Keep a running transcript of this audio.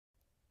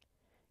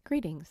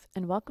Greetings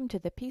and welcome to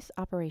the Peace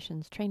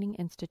Operations Training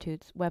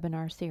Institute's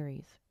webinar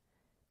series.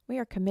 We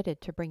are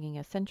committed to bringing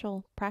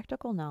essential,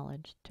 practical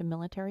knowledge to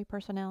military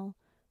personnel,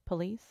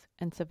 police,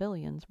 and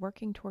civilians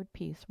working toward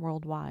peace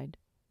worldwide.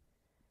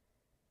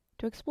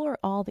 To explore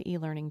all the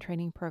e-learning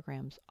training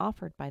programs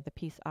offered by the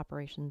Peace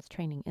Operations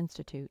Training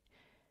Institute,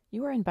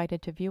 you are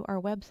invited to view our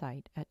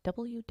website at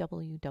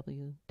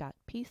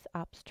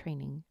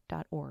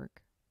www.peaceopstraining.org.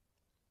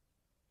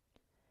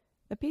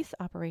 The Peace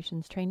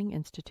Operations Training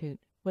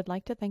Institute would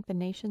like to thank the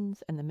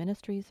nations and the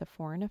ministries of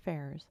foreign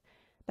affairs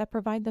that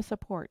provide the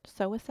support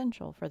so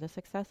essential for the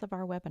success of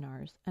our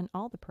webinars and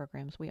all the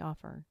programs we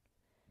offer.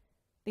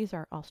 These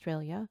are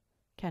Australia,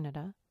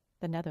 Canada,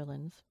 the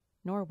Netherlands,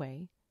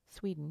 Norway,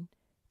 Sweden,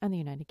 and the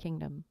United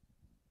Kingdom.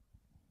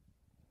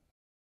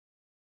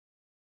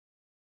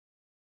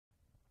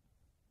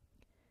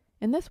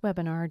 In this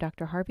webinar,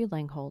 Dr. Harvey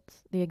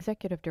Langholtz, the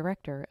Executive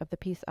Director of the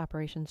Peace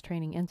Operations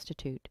Training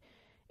Institute,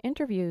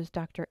 interviews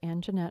Dr.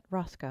 AnnJanette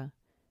Rosga,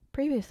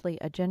 previously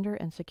a Gender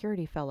and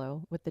Security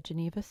Fellow with the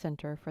Geneva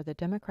Centre for the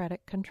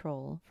Democratic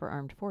Control for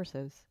Armed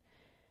Forces,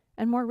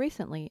 and more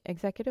recently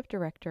Executive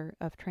Director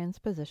of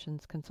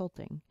Transpositions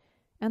Consulting,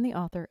 and the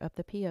author of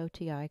the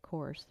POTI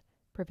course,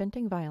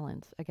 Preventing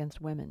Violence Against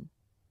Women.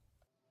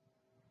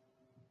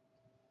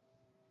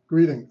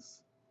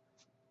 Greetings.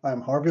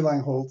 I'm Harvey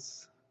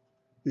Langholtz,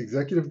 the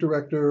Executive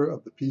Director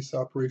of the Peace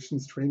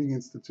Operations Training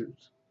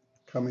Institute,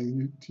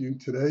 coming to you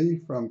today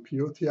from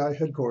POTI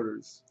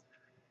headquarters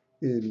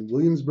in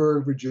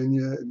Williamsburg,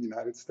 Virginia, in the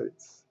United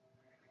States.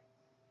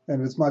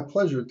 And it's my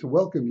pleasure to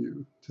welcome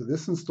you to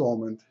this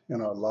installment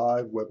in our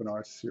live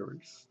webinar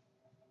series.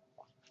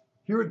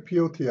 Here at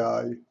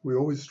POTI, we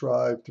always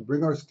strive to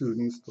bring our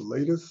students the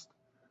latest,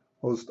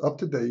 most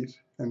up-to-date,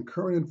 and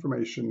current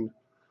information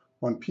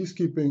on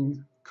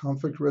peacekeeping,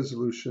 conflict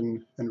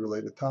resolution, and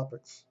related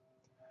topics.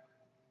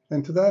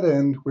 And to that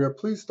end, we are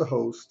pleased to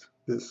host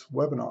this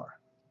webinar.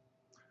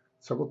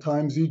 Several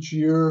times each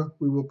year,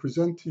 we will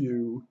present to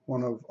you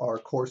one of our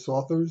course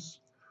authors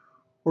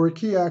or a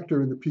key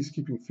actor in the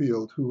peacekeeping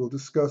field who will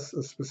discuss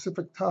a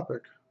specific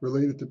topic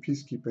related to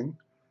peacekeeping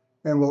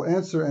and will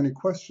answer any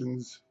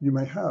questions you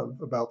may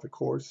have about the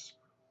course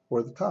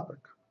or the topic.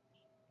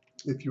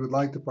 If you would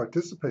like to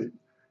participate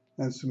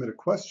and submit a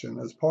question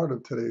as part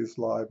of today's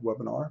live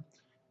webinar,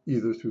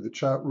 either through the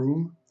chat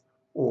room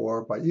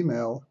or by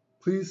email,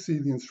 please see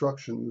the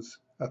instructions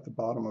at the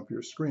bottom of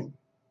your screen.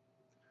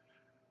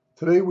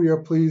 Today we are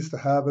pleased to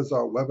have as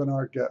our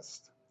webinar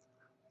guest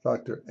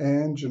Dr.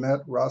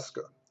 AnnJanette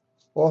Rosga,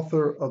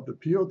 author of the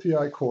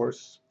POTI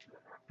course,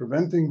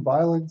 Preventing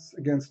Violence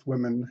Against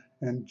Women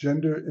and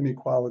Gender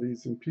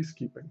Inequalities in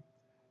Peacekeeping,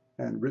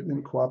 and written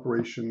in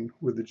cooperation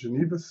with the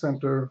Geneva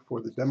Centre for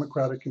the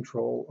Democratic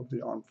Control of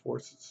the Armed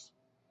Forces.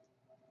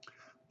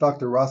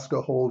 Dr.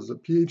 Rosga holds a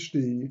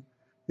PhD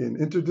in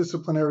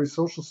Interdisciplinary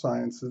Social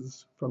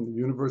Sciences from the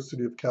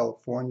University of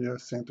California,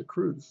 Santa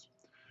Cruz.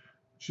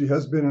 She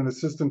has been an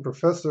assistant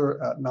professor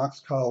at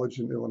Knox College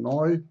in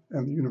Illinois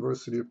and the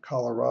University of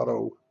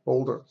Colorado,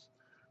 Boulder,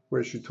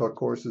 where she taught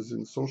courses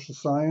in social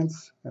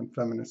science and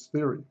feminist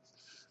theory,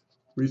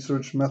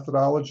 research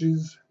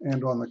methodologies,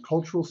 and on the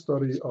cultural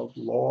study of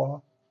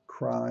law,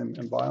 crime,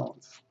 and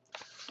violence.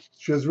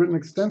 She has written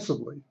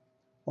extensively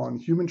on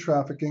human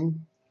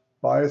trafficking,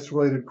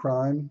 bias-related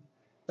crime,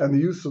 and the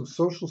use of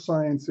social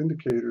science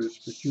indicators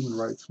for human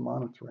rights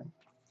monitoring.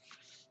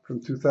 From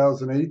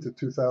 2008 to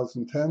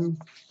 2010,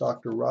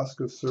 Dr.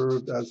 Rosga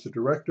served as the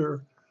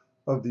director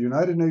of the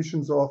United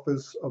Nations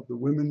Office of the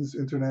Women's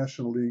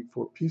International League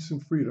for Peace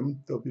and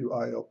Freedom,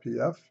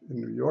 WILPF,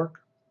 in New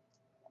York.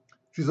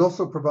 She's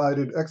also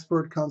provided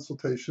expert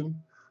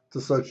consultation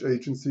to such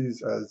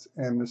agencies as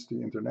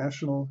Amnesty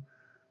International,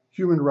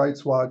 Human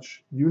Rights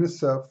Watch,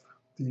 UNICEF,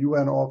 the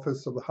UN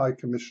Office of the High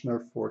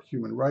Commissioner for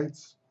Human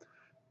Rights,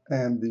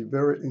 and the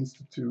Vera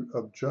Institute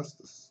of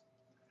Justice.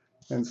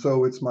 And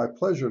so it's my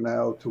pleasure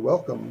now to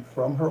welcome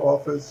from her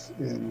office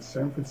in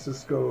San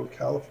Francisco,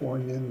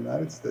 California, in the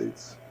United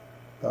States,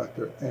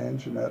 Dr.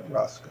 AnnJanette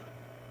Rosga.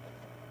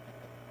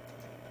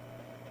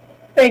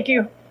 Thank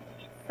you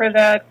for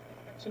that.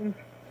 It's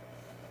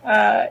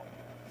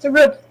a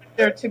real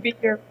pleasure to be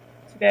here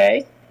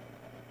today.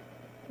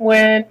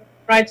 When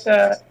writes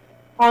an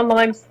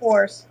online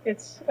course,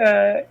 it's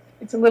a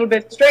little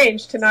bit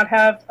strange to not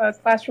have a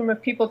classroom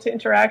of people to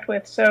interact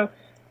with. So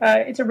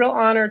it's a real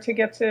honor to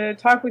get to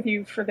talk with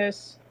you for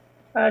this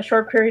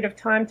short period of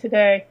time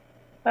today.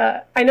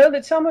 I know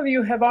that some of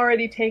you have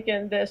already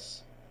taken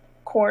this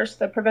course,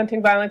 the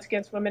Preventing Violence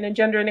Against Women and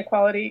Gender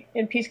Inequality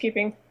in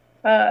Peacekeeping.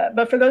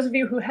 But for those of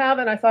you who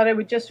haven't, I thought I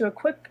would just do a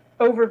quick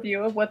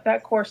overview of what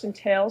that course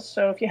entails.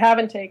 So if you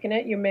haven't taken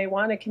it, you may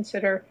want to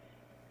consider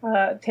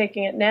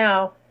taking it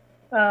now.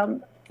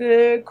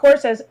 The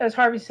course, as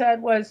Harvey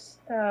said, was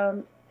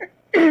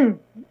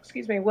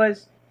excuse me,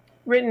 was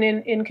written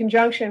in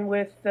conjunction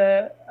with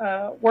the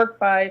work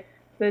by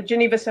the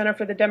Geneva Centre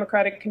for the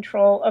Democratic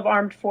Control of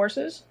Armed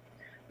Forces.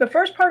 The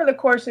first part of the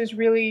course is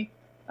really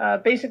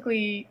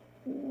basically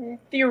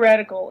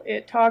theoretical.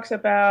 It talks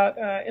about,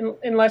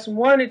 in lesson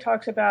 1, it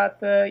talks about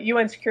the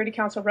UN Security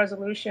Council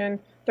Resolution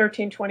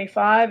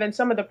 1325 and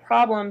some of the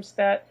problems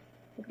that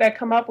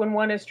come up when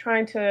one is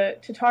trying to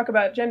talk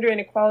about gender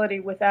inequality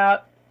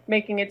without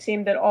making it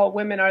seem that all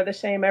women are the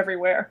same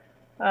everywhere,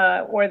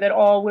 or that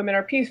all women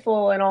are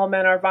peaceful and all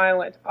men are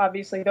violent.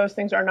 Obviously, those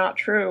things are not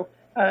true.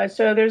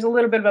 So there's a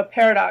little bit of a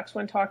paradox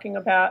when talking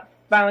about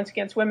violence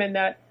against women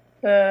that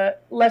the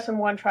lesson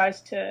 1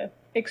 tries to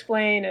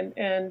explain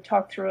and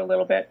talk through a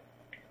little bit.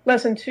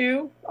 Lesson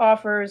 2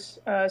 offers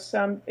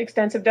some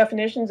extensive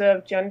definitions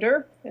of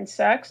gender and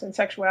sex and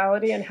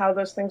sexuality and how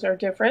those things are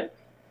different.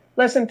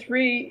 Lesson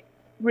 3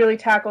 really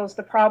tackles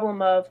the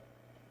problem of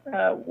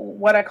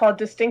what I call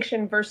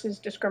distinction versus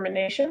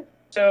discrimination.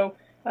 So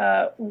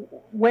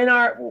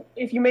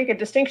if you make a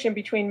distinction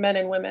between men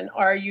and women,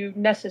 are you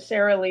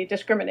necessarily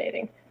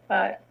discriminating?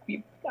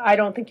 I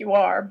don't think you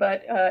are,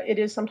 but it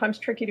is sometimes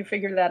tricky to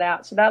figure that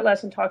out. So that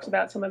lesson talks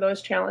about some of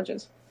those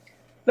challenges.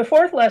 The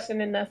 4th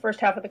lesson in the first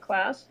half of the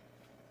class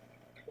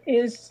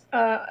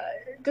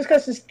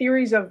discusses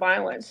theories of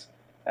violence,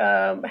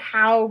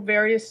 how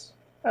various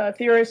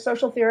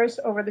social theorists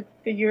over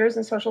the years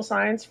and social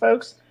science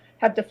folks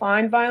have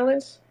defined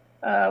violence,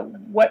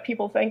 what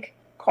people think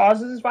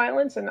causes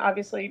violence, and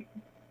obviously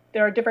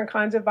there are different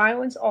kinds of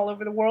violence all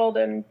over the world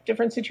and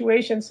different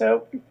situations,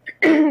 so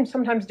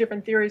sometimes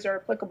different theories are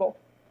applicable.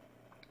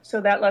 So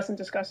that lesson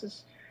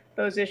discusses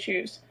those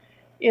issues.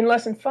 In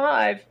lesson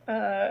 5,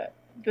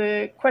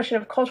 the question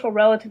of cultural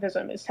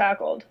relativism is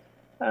tackled.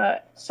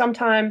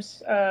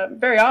 Sometimes,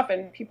 very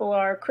often, people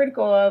are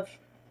critical of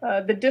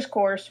the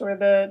discourse or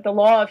the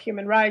law of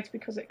human rights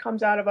because it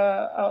comes out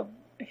of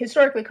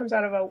historically comes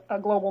out of a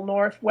global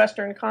north,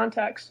 Western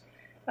context.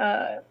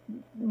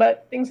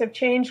 But things have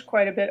changed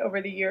quite a bit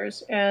over the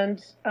years,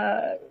 and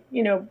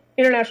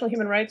international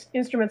human rights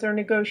instruments are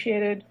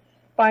negotiated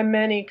by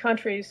many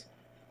countries.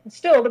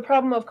 Still, the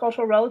problem of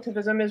cultural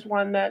relativism is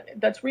one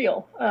that's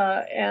real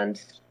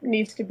and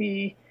needs to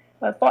be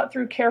thought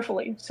through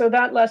carefully. So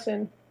that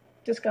lesson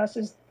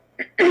discusses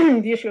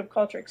the issue of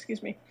culture.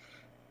 Excuse me.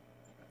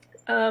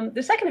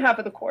 The second half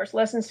of the course,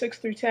 lessons 6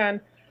 through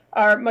 10,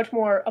 are much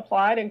more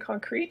applied and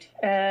concrete.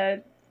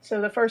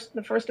 So the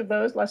first of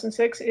those, lesson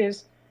 6,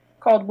 is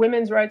called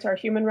 "Women's Rights Are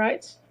Human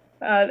Rights."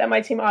 That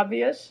might seem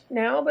obvious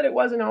now, but it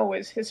wasn't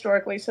always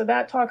historically. So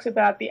that talks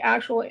about the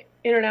actual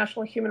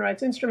international human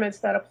rights instruments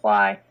that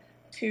apply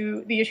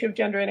to the issue of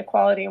gender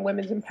inequality and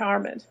women's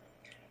empowerment.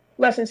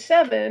 Lesson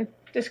 7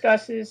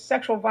 discusses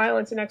sexual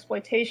violence and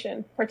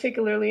exploitation,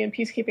 particularly in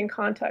peacekeeping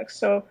contexts.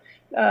 So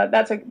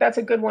that's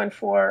a good one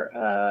for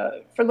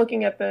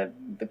looking at the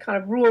kind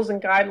of rules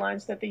and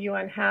guidelines that the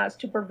UN has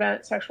to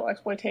prevent sexual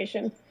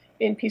exploitation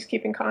in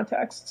peacekeeping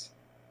contexts.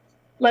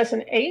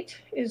 Lesson 8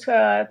 is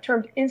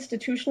termed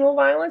institutional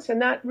violence,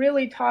 and that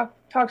really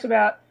talks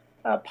about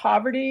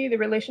poverty, the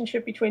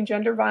relationship between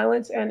gender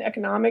violence and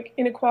economic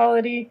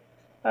inequality,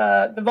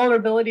 the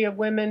vulnerability of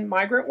women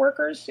migrant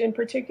workers, in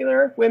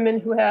particular, women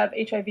who have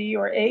HIV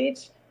or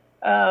AIDS,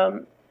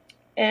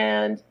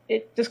 and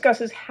it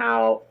discusses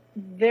how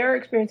their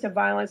experience of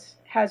violence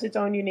has its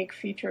own unique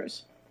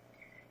features.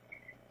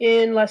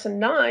 In Lesson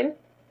 9,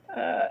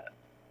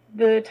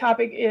 the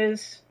topic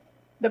is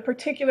the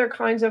particular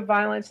kinds of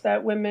violence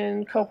that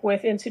women cope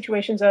with in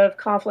situations of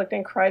conflict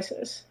and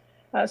crisis.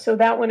 So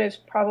that one is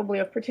probably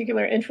of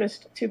particular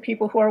interest to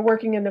people who are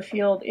working in the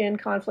field in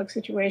conflict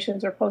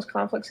situations or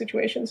post-conflict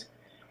situations.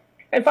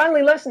 And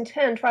finally, Lesson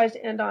 10 tries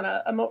to end on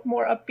a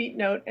more upbeat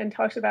note and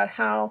talks about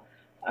how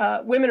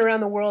women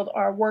around the world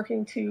are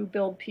working to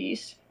build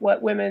peace,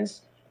 what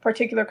women's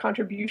particular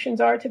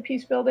contributions are to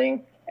peace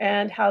building,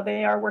 and how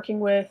they are working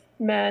with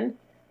men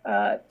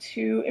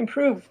to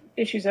improve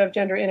issues of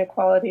gender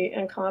inequality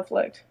and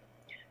conflict.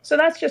 So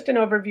that's just an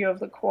overview of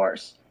the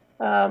course.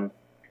 I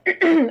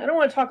don't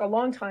want to talk a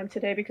long time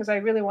today because I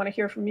really want to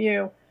hear from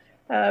you,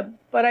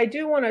 but I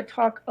do want to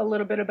talk a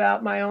little bit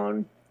about my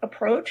own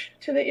approach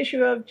to the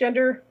issue of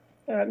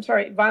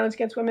violence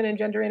against women and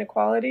gender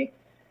inequality.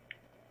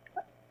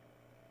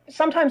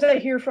 Sometimes I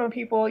hear from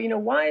people,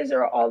 why is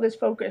there all this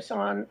focus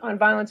on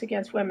violence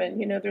against women?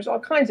 There's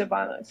all kinds of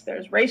violence.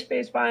 There's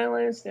race-based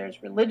violence,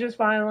 there's religious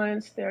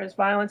violence, there's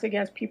violence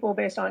against people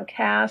based on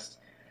caste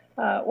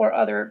or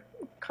other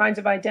kinds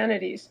of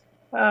identities.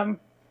 All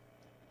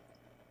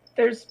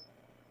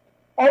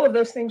of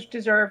those things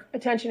deserve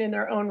attention in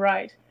their own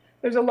right.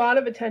 There's a lot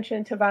of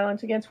attention to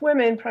violence against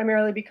women,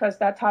 primarily because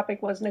that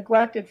topic was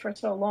neglected for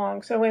so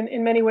long. So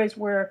in many ways,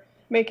 we're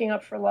making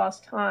up for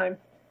lost time.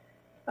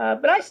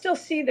 But I still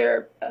see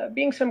there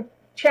being some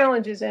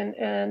challenges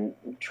and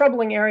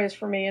troubling areas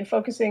for me in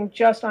focusing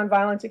just on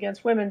violence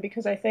against women,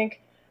 because I think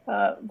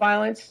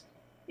violence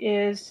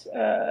is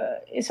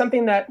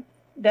something that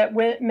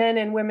men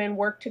and women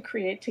work to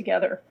create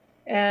together.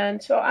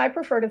 And so I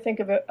prefer to think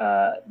of it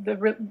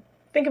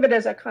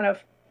as a kind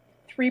of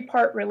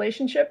three-part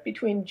relationship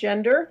between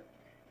gender,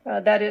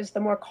 that is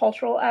the more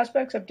cultural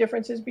aspects of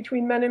differences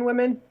between men and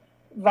women,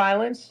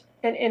 violence,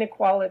 and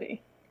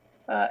inequality.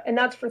 And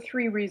that's for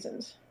three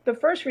reasons. the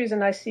first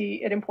reason I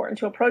see it important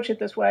to approach it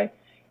this way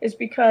is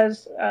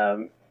because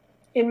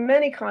in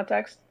many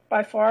contexts,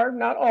 by far,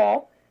 not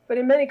all, but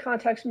in many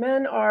contexts,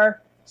 men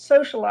are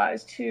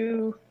socialized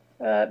to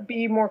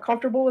be more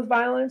comfortable with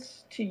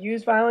violence, to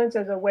use violence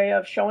as a way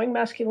of showing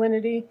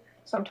masculinity.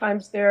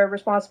 Sometimes they're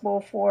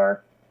responsible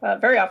for,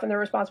 very often they're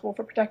responsible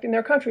for protecting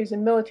their countries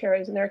and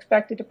militaries, and they're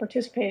expected to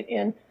participate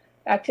in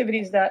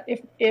activities that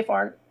if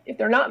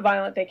they're not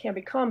violent, they can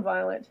become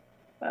violent.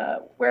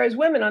 Whereas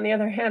women, on the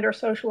other hand, are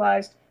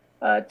socialized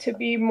to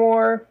be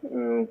more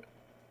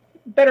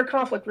better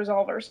conflict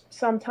resolvers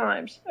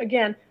sometimes.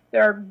 Again,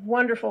 there are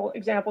wonderful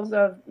examples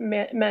of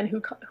men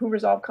who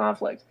resolve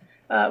conflict.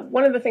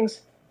 One of the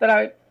things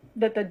that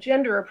the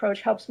gender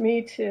approach helps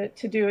me to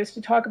do is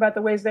to talk about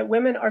the ways that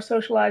women are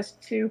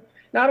socialized to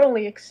not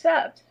only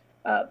accept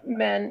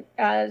men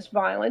as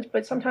violent,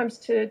 but sometimes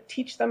to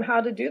teach them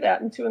how to do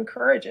that and to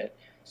encourage it.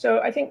 So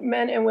I think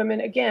men and women,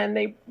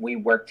 again, we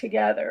work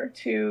together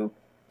to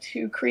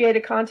create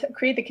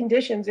the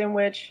conditions in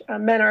which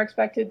men are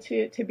expected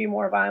to be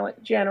more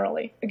violent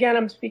generally. Again,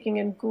 I'm speaking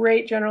in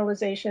great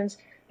generalizations.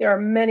 There are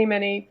many,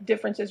 many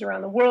differences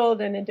around the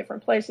world and in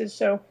different places.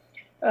 So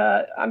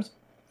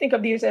think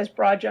of these as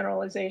broad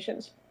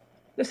generalizations.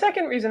 The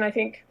second reason I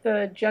think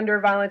the gender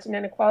violence and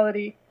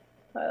inequality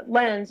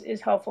lens is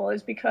helpful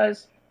is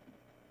because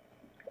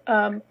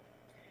not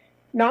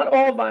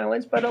all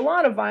violence, but a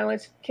lot of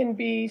violence can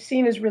be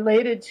seen as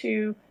related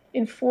to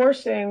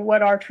enforcing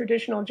what are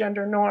traditional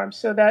gender norms,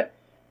 so that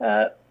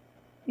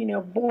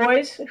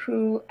boys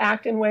who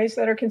act in ways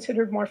that are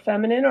considered more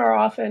feminine are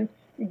often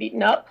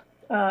beaten up,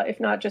 if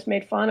not just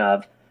made fun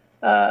of.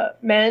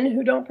 Men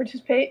who don't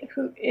participate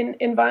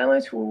in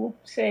violence, who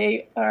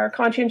say are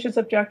conscientious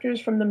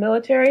objectors from the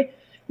military,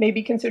 may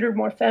be considered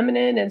more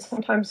feminine, and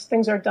sometimes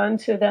things are done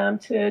to them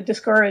to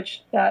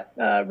discourage that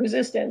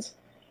resistance.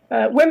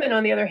 Women,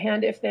 on the other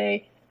hand, if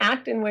they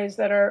act in ways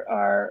that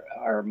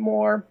are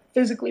more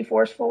physically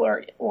forceful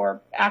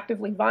or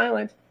actively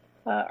violent,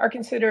 are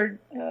considered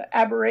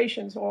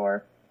aberrations,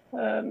 or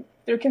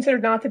they're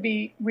considered not to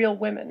be real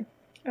women.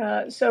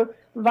 So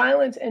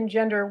violence and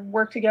gender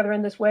work together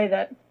in this way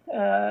that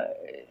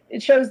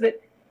it shows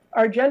that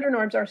our gender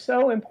norms are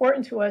so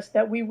important to us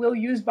that we will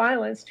use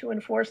violence to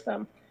enforce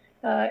them.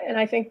 And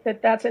I think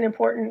that that's an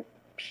important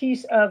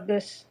piece of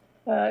this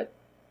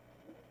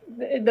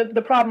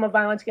the problem of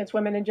violence against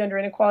women and gender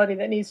inequality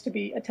that needs to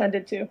be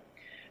attended to.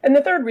 And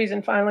the third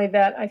reason, finally,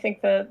 that I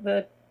think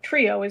the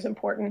trio is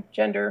important,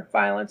 gender,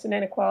 violence, and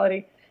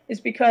inequality, is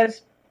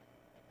because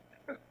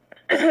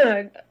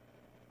there's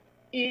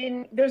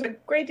a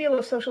great deal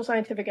of social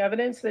scientific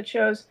evidence that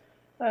shows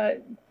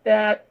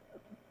that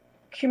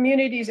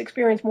communities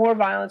experience more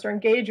violence or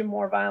engage in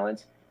more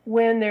violence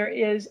when there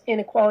is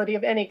inequality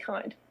of any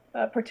kind,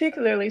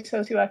 particularly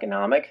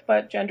socioeconomic,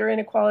 but gender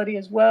inequality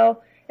as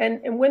well.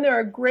 And when there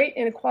are great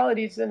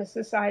inequalities in a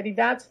society,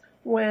 that's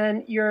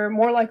when you're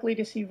more likely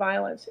to see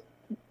violence.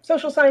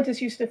 Social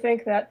scientists used to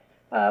think that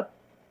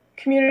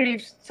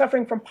communities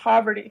suffering from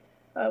poverty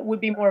would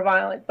be more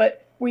violent,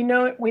 but we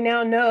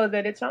now know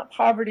that it's not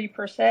poverty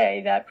per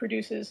se that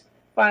produces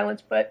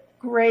violence, but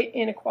great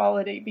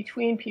inequality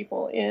between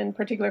people in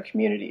particular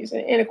communities.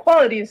 And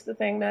inequality is the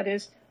thing that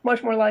is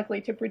much more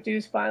likely to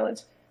produce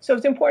violence. So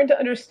it's important to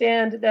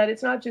understand that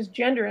it's not just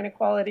gender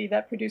inequality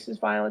that produces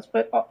violence,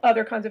 but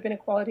other kinds of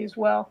inequality as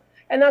well.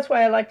 And that's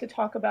why I like to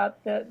talk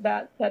about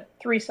that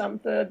threesome,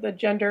 the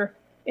gender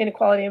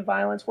inequality and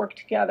violence work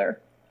together.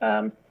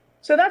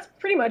 So that's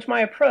pretty much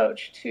my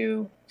approach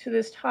to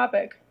this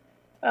topic,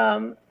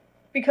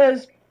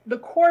 because the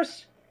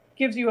course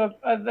gives you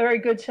a very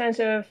good sense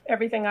of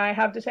everything I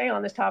have to say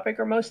on this topic,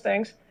 or most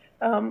things.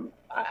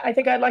 I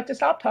think I'd like to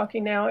stop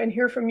talking now and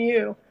hear from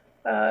you,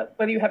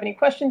 whether you have any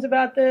questions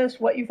about this,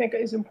 what you think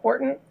is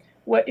important,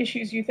 what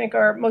issues you think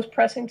are most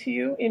pressing to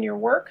you in your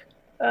work,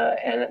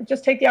 and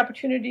just take the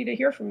opportunity to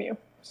hear from you.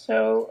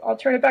 So I'll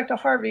turn it back to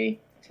Harvey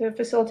to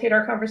facilitate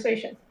our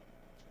conversation.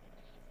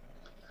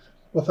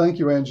 Well, thank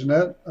you,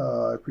 AnnJanette.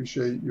 I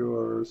appreciate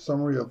your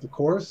summary of the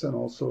course and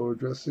also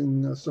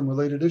addressing some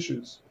related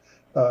issues.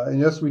 And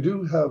yes, we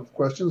do have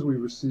questions we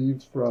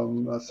received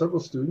from several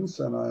students,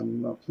 and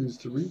I'm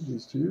pleased to read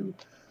these to you.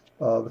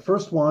 The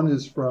first one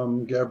is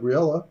from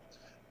Gabriella.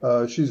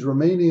 She's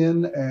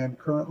Romanian and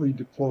currently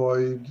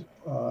deployed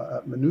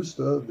at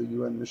MINUSTA, the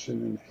UN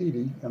mission in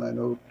Haiti, and I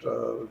note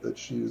that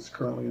she is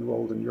currently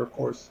enrolled in your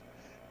course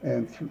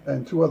and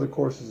 2 other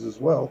courses as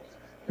well.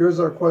 Here's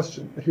her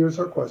question.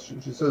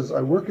 She says,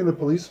 I work in the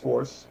police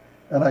force,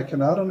 and I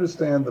cannot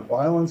understand the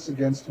violence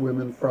against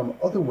women from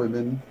other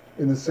women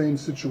in the same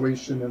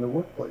situation in the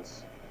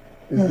workplace.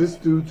 Is this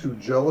due to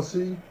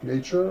jealousy,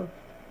 nature,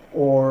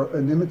 or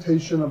an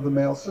imitation of the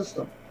male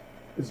system?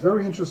 It's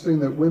very interesting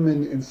that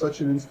women in such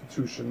an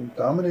institution,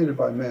 dominated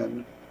by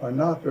men, are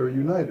not very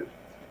united.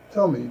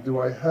 Tell me, do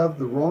I have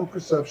the wrong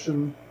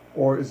perception,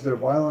 or is there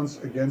violence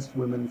against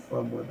women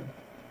from women?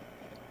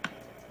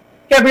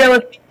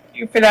 Gabriella, thank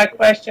you for that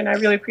question. I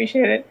really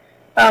appreciate it.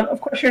 Of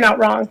course, you're not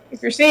wrong.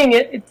 If you're seeing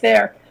it, it's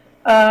there.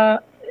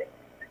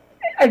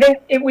 I think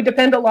it would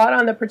depend a lot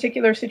on the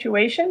particular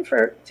situation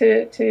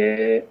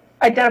to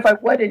identify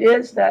what it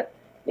is that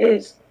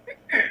is,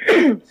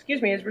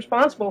 excuse me, is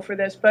responsible for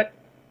this. But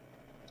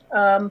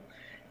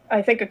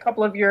I think a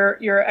couple of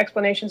your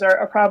explanations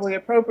are probably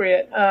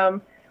appropriate.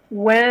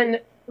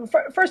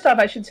 First off,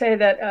 I should say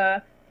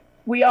that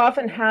we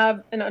often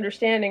have an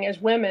understanding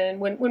as women,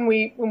 when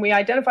we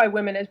identify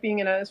women as being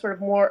in a sort of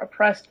more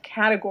oppressed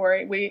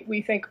category,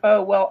 we think,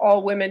 oh, well,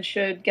 all women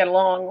should get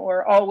along,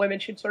 or all women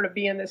should sort of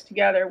be in this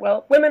together.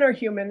 Well, women are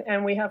human,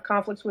 and we have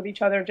conflicts with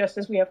each other just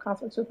as we have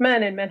conflicts with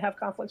men, and men have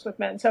conflicts with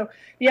men. So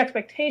the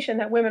expectation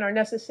that women are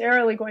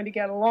necessarily going to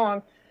get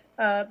along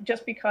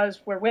just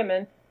because we're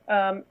women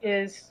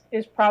is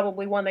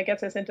probably one that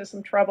gets us into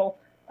some trouble.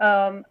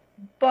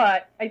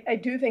 But I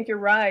do think you're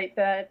right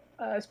that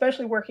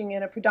especially working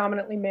in a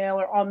predominantly male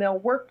or all-male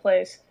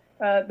workplace,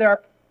 there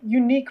are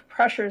unique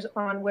pressures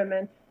on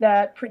women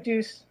that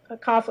produce a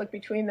conflict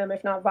between them,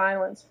 if not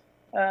violence.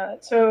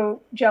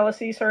 So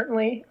jealousy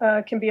certainly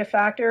can be a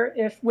factor.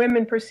 If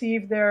women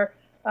perceive their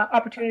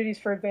opportunities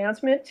for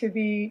advancement to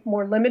be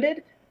more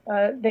limited,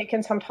 they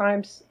can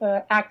sometimes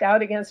act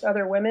out against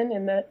other women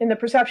in the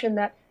perception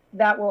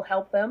that will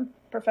help them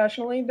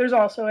professionally. There's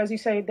also, as you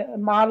say, the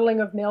modeling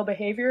of male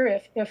behavior.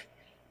 If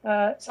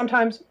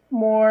sometimes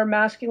more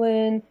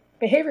masculine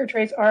behavior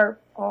traits are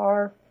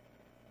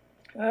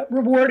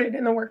rewarded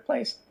in the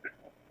workplace,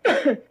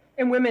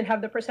 and women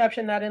have the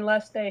perception that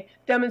unless they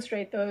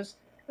demonstrate those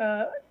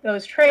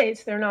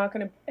traits, they're not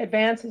going to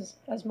advance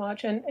as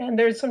much. And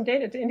there's some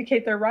data to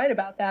indicate they're right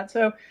about that.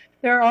 So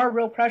there are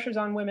real pressures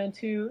on women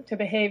to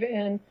behave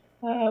in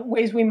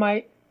ways we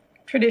might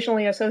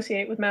traditionally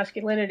associate with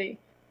masculinity.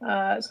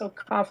 So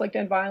conflict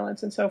and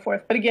violence and so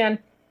forth. But again,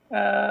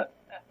 I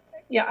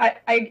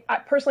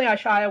personally, I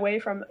shy away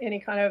from any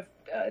kind of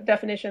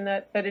definition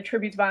that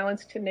attributes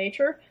violence to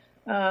nature.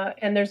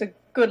 And there's a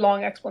good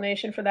long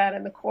explanation for that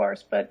in the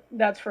course, but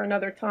that's for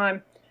another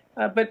time.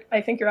 But I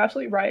think you're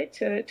absolutely right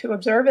to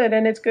observe it.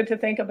 And it's good to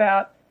think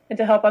about and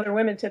to help other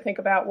women to think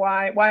about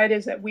why it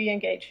is that we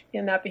engage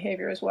in that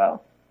behavior as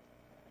well.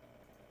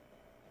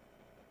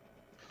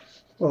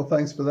 Well,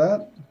 thanks for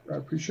that. I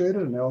appreciate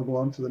it. And now I'll go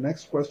on to the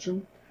next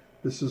question.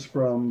 This is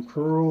from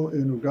Pearl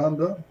in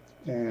Uganda,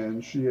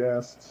 and she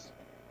asks,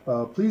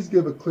 please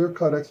give a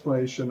clear-cut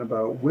explanation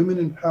about women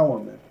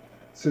empowerment,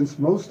 since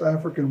most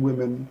African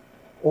women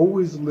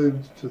always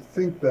lived to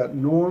think that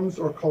norms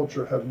or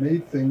culture have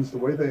made things the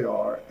way they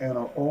are and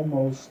are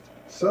almost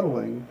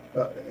settling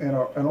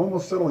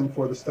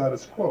for the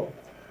status quo,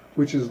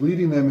 which is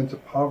leading them into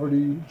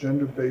poverty,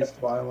 gender-based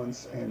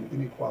violence, and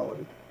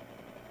inequality.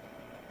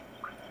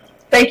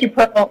 Thank you,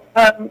 Pearl.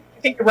 I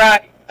think you're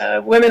right.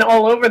 Women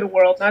all over the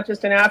world, not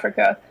just in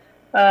Africa,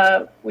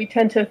 we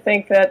tend to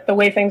think that the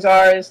way things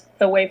are is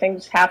the way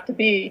things have to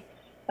be,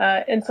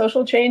 and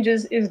social change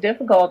is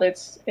difficult.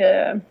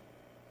 It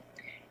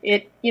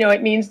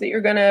means that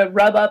you're going to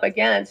rub up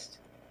against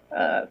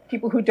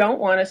people who don't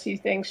want to see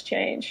things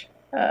change.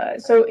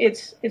 So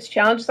it's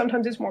challenging.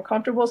 Sometimes it's more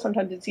comfortable,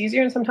 sometimes it's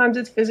easier, and sometimes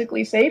it's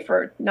physically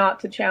safer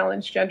not to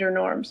challenge gender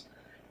norms.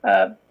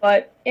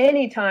 But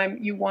anytime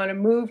you want to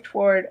move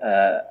toward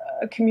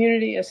a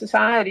community, a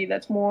society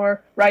that's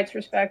more rights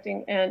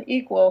respecting and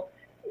equal,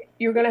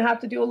 you're going to have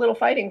to do a little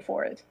fighting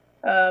for it.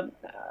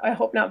 I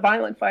hope not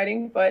violent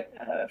fighting, but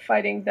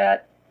fighting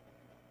that,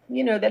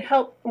 that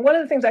help. One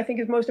of the things I think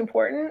is most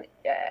important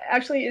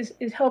actually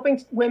is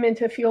helping women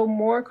to feel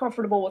more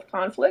comfortable with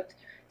conflict,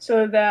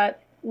 so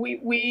that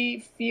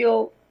we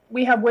feel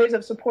we have ways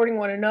of supporting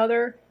one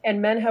another,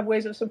 and men have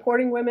ways of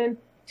supporting women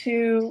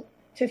to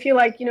feel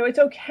like, it's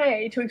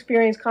okay to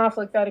experience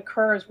conflict that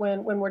occurs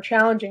when we're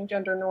challenging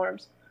gender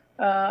norms.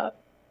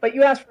 But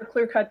you asked for a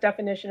clear-cut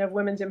definition of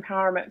women's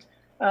empowerment.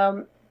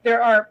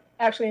 There are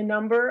actually a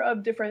number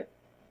of different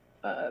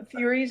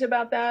theories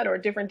about that, or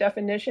different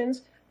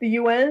definitions. The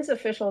UN's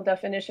official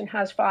definition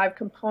has 5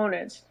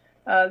 components.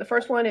 The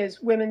first one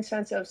is women's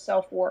sense of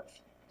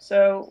self-worth.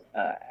 So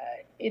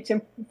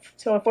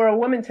for a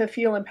woman to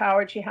feel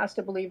empowered, she has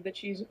to believe that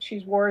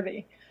she's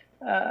worthy.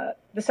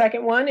 The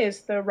second one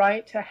is the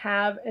right to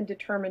have and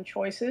determine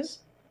choices.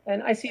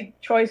 And I see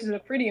choice as a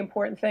pretty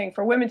important thing.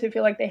 For women to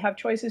feel like they have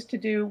choices to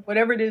do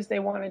whatever it is they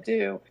want to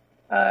do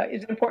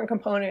is an important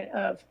component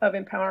of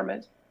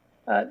empowerment.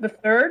 The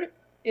third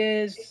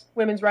is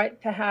women's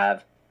right to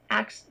have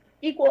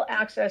equal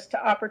access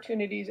to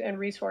opportunities and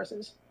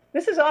resources.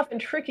 This is often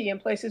tricky in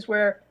places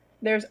where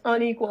there's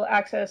unequal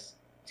access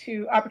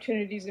to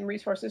opportunities and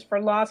resources for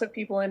lots of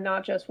people and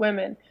not just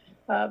women.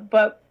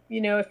 But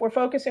if we're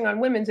focusing on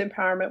women's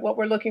empowerment, what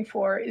we're looking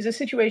for is a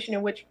situation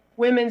in which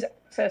women's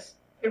access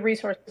to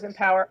resources and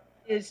power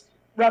is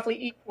roughly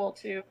equal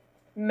to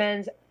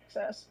men's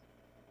access.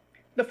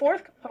 The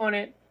fourth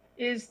component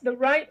is the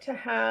right to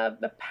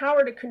have the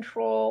power to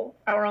control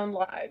our own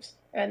lives.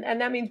 And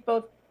that means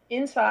both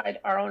inside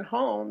our own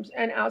homes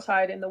and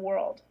outside in the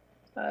world.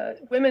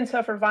 Women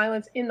suffer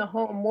violence in the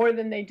home more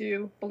than they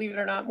do, believe it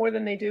or not, more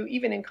than they do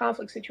even in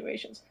conflict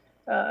situations.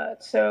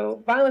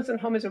 So violence in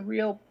the home is a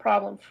real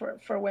problem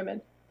for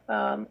women.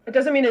 It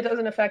doesn't mean it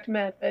doesn't affect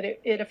men, but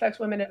it affects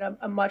women at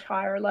a much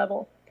higher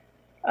level.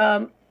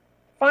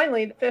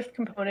 Finally, the fifth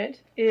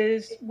component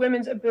is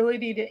women's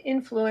ability to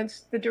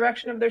influence the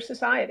direction of their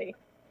society.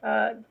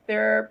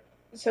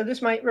 So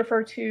this might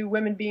refer to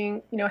women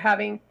being,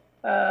 having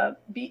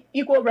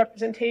equal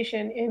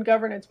representation in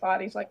governance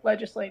bodies like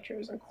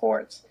legislatures and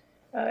courts,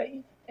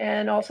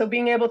 and also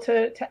being able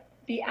to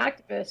be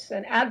activists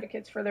and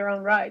advocates for their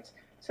own rights.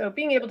 So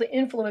being able to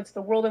influence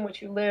the world in which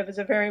you live is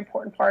a very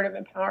important part of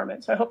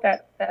empowerment. So I hope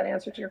that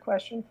answers your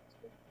question.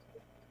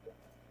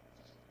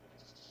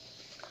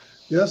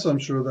 Yes, I'm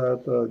sure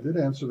that did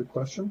answer the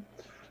question.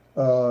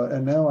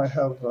 And now I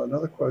have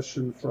another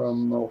question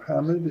from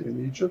Mohammed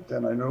in Egypt,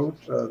 and I note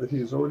that he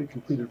has already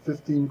completed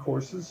 15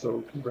 courses,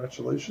 so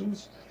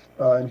congratulations.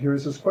 And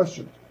here's his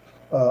question.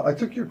 I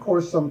took your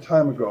course some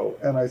time ago,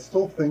 and I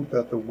still think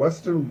that the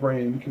Western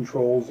brain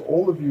controls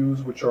all the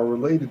views which are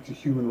related to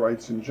human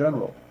rights in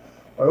general.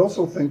 I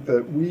also think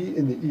that we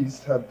in the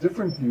East have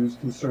different views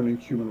concerning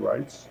human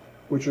rights,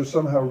 which are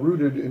somehow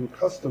rooted in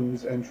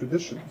customs and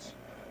traditions.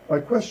 My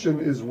question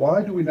is,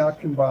 why do we not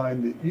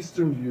combine the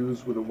Eastern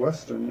views with the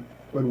Western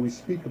when we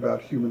speak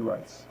about human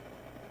rights?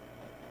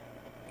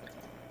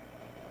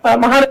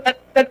 Mohammed,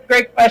 that's a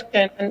great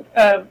question. And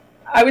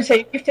I would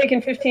say if you've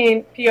taken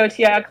 15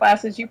 POTI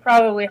classes, you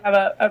probably have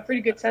a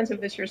pretty good sense of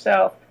this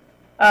yourself.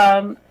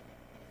 And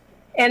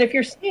if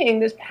you're seeing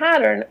this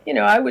pattern,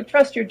 I would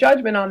trust your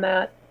judgment on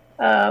that.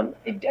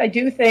 I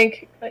do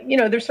think,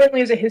 there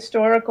certainly is a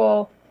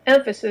historical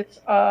emphasis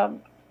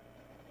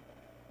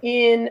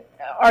in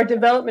our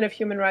development of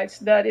human rights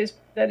that is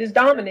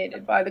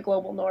dominated by the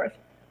global North.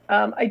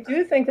 I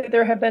do think that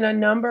there have been a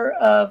number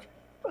of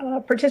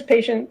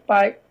participation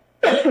by,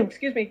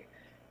 excuse me,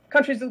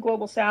 countries of the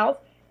global South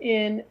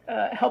in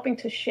helping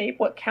to shape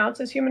what counts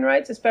as human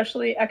rights,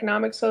 especially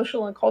economic,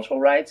 social, and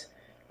cultural rights.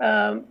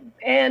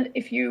 And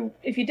if you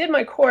did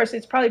my course,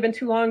 it's probably been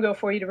too long ago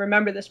for you to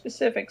remember the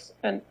specifics,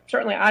 and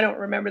certainly I don't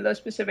remember those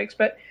specifics.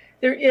 But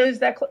there is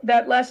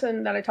that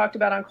lesson that I talked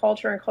about on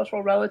culture and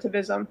cultural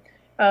relativism.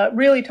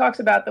 Really talks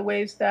about the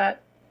ways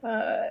that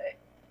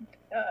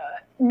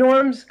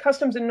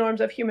customs and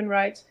norms of human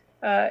rights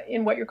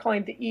in what you're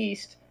calling the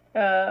East,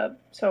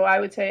 so I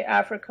would say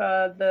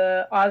Africa,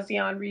 the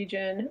ASEAN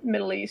region,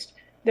 Middle East,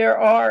 there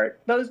are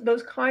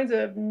those kinds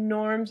of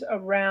norms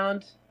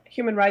around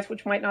human rights,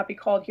 which might not be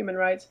called human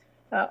rights,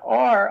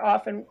 are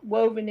often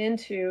woven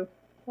into,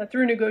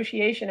 through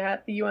negotiation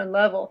at the UN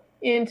level,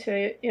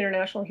 into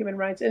international human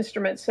rights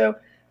instruments. So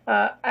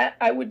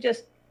I would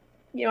just,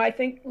 I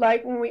think,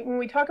 like when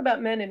we talk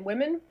about men and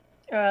women,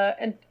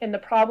 and the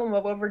problem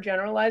of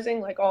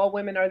overgeneralizing, like all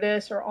women are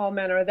this or all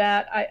men are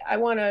that, I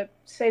want to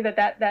say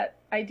that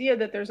idea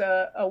that there's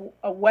a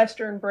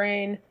Western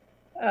brain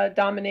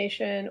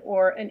domination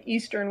or an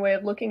Eastern way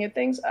of looking at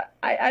things,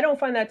 I don't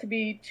find that to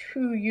be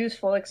too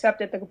useful,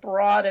 except at the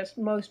broadest,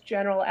 most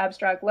general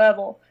abstract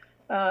level.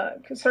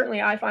 Because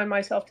certainly I find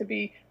myself to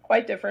be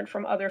quite different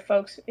from other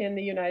folks in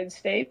the United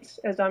States,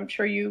 as I'm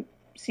sure you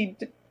see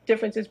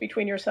differences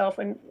between yourself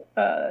and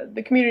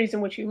the communities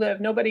in which you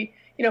live. Nobody,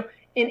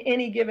 in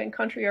any given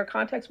country or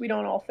context, we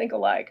don't all think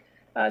alike.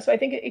 So I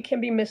think it can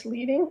be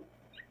misleading.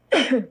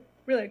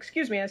 Really,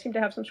 excuse me, I seem to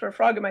have some sort of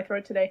frog in my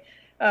throat today.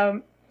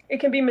 It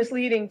can be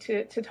misleading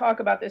to talk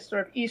about this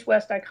sort of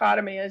East-West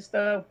dichotomy as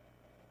though,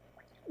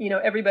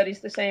 everybody's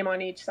the same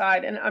on each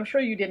side. And I'm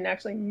sure you didn't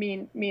actually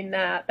mean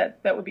that.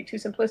 That would be too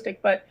simplistic.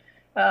 But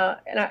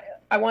and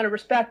I want to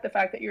respect the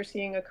fact that you're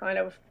seeing a kind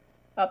of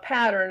a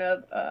pattern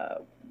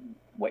of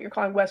what you're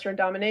calling Western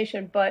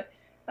domination. But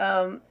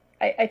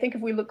I think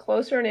if we look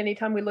closer, and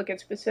anytime we look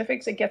at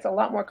specifics, it gets a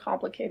lot more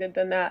complicated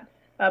than that.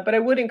 But I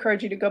would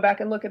encourage you to go back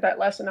and look at that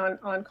lesson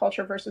on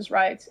culture versus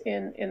rights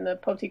in the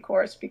POTI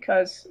course,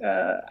 because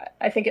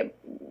I think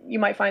you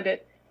might find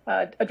it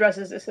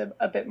addresses this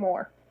a bit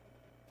more.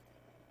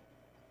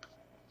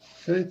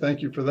 Okay,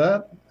 thank you for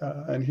that.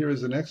 And here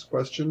is the next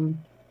question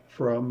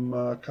from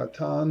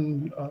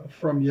Katan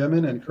from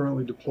Yemen and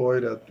currently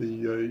deployed at the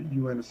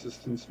UN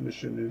Assistance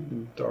Mission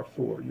in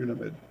Darfur,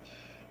 UNAMID.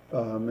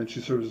 And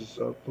she serves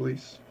as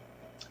police.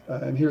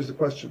 And here's the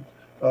question.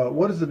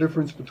 What is the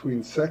difference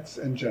between sex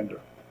and gender?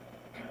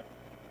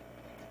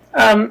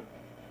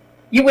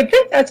 You would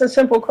think that's a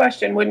simple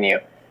question, wouldn't you?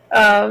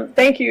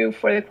 Thank you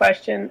for the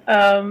question.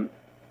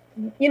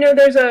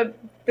 There's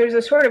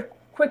a sort of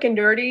quick and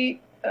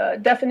dirty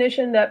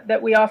definition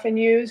that we often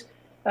use.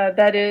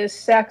 That is,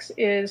 sex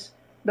is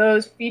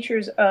those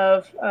features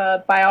of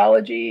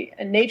biology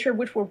and nature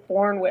which we're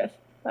born with.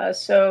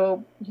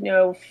 So,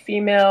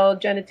 female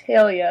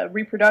genitalia,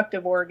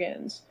 reproductive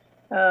organs,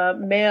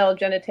 male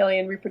genitalia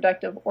and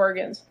reproductive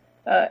organs,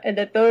 and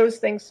that those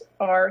things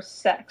are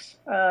sex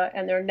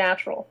and they're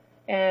natural.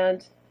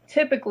 And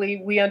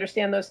typically we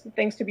understand those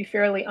things to be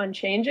fairly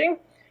unchanging,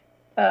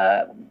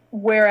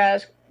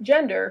 whereas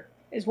gender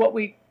is what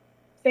we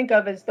think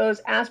of as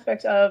those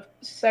aspects of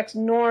sex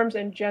norms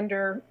and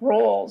gender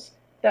roles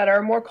that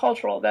are more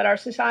cultural, that our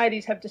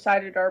societies have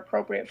decided are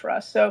appropriate for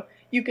us. So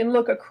you can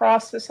look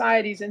across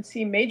societies and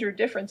see major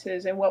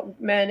differences in what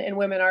men and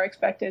women are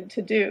expected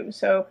to do.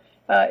 So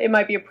it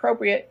might be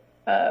appropriate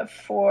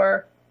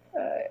for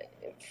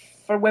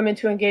women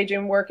to engage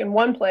in work in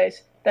one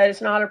place that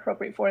is not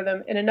appropriate for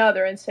them in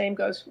another, and same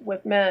goes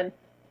with men.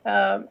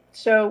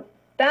 So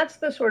that's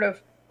the sort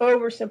of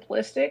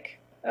oversimplistic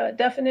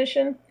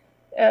definition.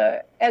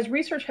 As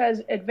research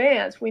has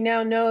advanced, we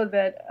now know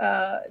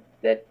that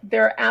that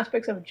there are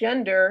aspects of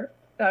gender,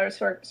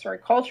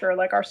 culture,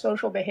 like our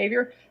social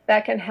behavior,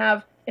 that can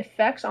have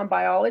effects on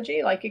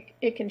biology. Like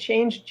it can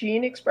change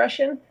gene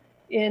expression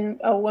in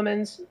a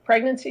woman's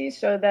pregnancy,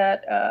 so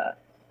that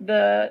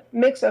the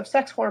mix of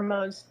sex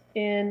hormones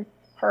in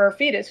her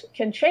fetus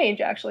can change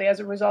actually as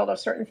a result of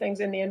certain things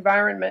in the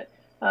environment,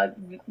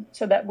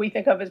 so that we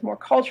think of as more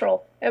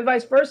cultural, and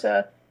vice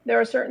versa. There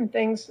are certain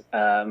things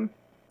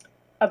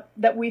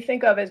that we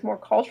think of as more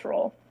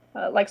cultural,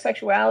 like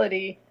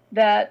sexuality,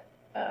 that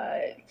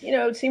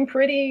seem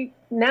pretty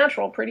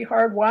natural, pretty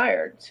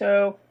hardwired.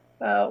 So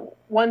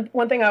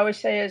one thing I always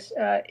say is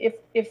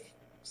if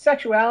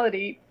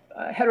sexuality,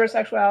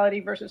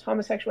 heterosexuality versus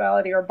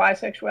homosexuality or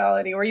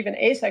bisexuality or even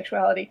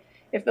asexuality,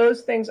 if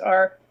those things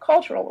are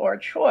cultural or a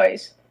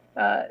choice,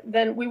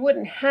 then we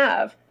wouldn't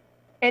have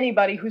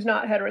anybody who's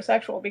not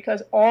heterosexual,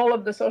 because all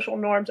of the social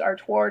norms are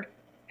toward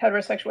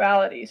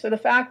heterosexuality. So the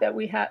fact that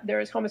there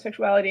is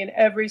homosexuality in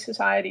every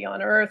society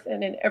on Earth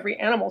and in every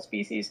animal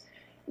species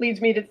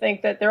leads me to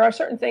think that there are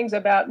certain things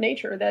about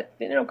nature that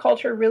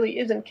culture really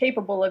isn't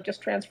capable of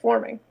just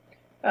transforming.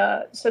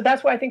 So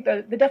that's why I think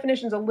the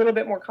definition is a little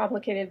bit more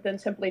complicated than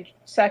simply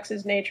sex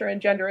is nature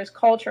and gender is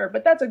culture,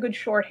 but that's a good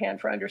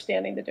shorthand for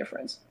understanding the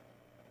difference.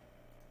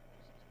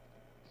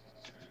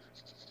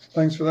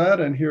 Thanks for that.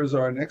 And here's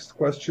our next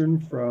question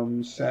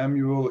from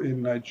Samuel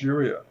in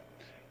Nigeria.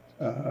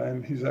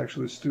 And he's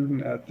actually a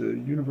student at the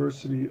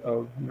University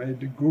of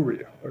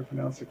Maiduguri, if I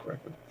pronounce it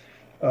correctly.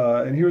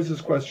 And here's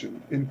his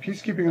question. In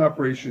peacekeeping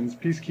operations,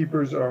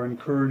 peacekeepers are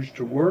encouraged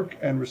to work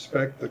and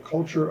respect the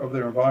culture of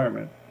their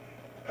environment.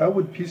 How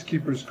would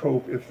peacekeepers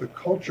cope if the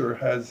culture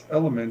has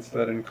elements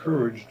that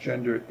encourage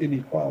gender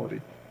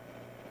inequality?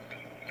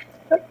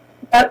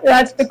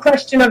 That's the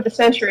question of the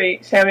century,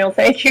 Samuel.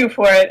 Thank you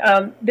for it.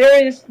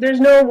 There's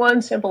no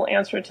one simple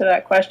answer to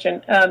that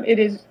question.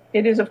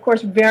 It is of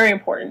course very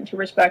important to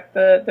respect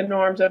the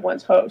norms of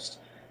one's host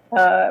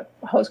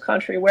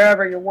country,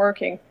 wherever you're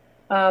working.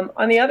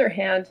 On the other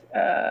hand,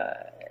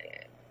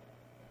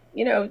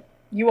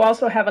 you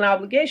also have an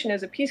obligation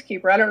as a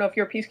peacekeeper. I don't know if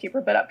you're a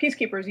peacekeeper, but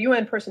peacekeepers,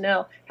 UN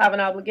personnel, have an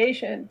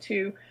obligation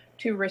to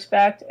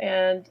respect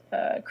and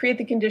create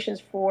the conditions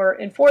for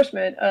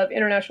enforcement of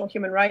international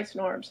human rights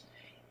norms.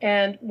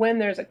 And when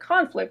there's a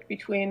conflict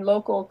between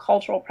local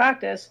cultural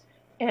practice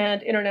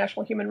and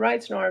international human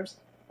rights norms,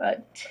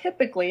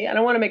 typically, I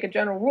don't want to make a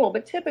general rule,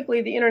 but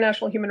typically the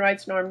international human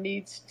rights norm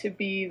needs to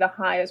be the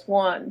highest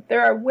one.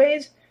 There are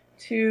ways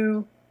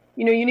to,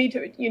 you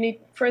need,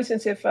 for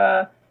instance, if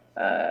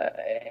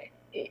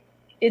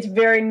it's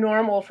very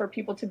normal for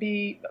people to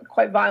be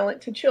quite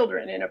violent to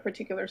children in a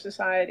particular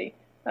society.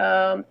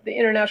 The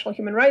international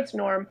human rights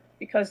norm,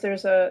 because there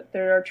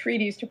are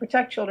treaties to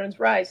protect children's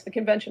rights, the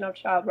Convention of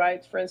Child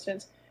Rights, for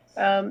instance,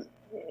 the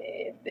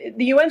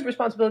UN's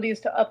responsibility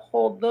is to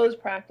uphold those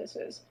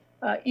practices,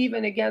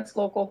 even against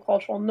local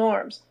cultural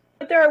norms.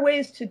 But there are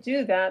ways to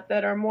do that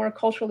are more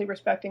culturally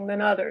respecting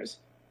than others.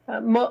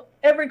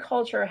 Every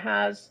culture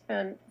has,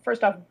 and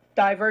first off,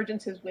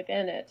 divergences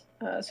within it.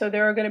 So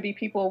there are going to be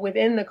people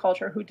within the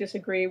culture who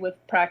disagree with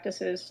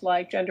practices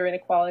like gender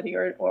inequality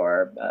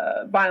or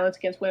violence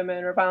against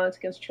women or violence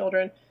against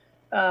children.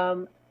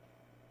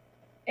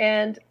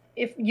 And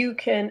if you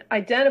can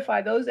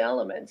identify those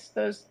elements,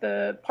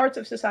 the parts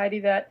of society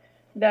that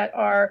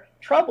are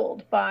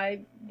troubled by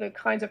the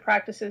kinds of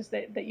practices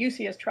that you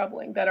see as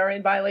troubling, that are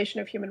in violation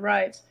of human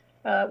rights,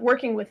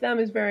 working with them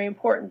is very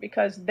important,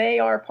 because they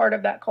are part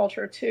of that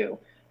culture too.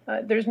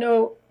 There's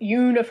no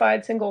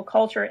unified single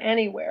culture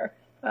anywhere.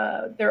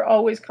 There are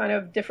always kind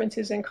of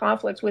differences and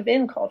conflicts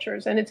within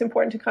cultures, and it's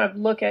important to kind of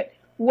look at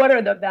what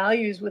are the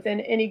values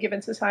within any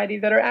given society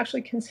that are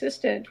actually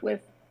consistent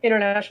with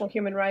international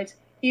human rights,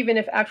 even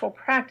if actual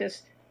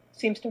practice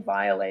seems to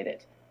violate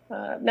it.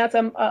 That's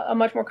a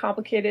much more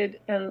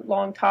complicated and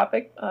long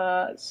topic.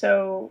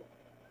 So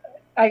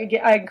I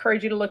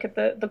encourage you to look at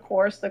the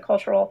course, the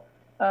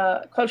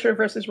culture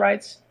versus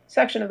rights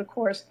section of the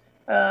course.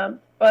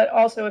 But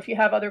also, if you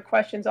have other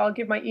questions, I'll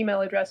give my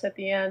email address at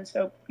the end,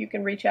 so you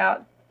can reach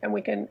out and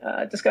we can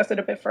discuss it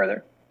a bit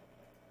further.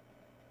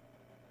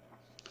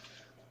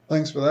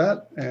 Thanks for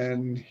that.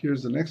 And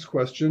here's the next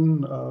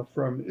question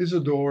from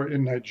Isidore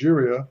in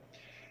Nigeria.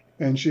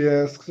 And she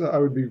asks, I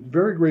would be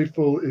very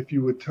grateful if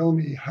you would tell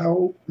me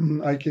how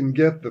I can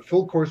get the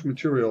full course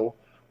material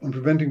on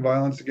preventing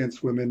violence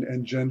against women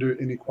and gender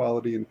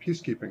inequality in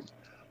peacekeeping.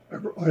 I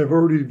have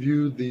already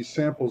viewed the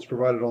samples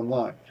provided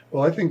online.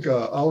 Well, I think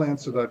I'll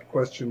answer that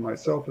question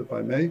myself, if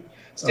I may.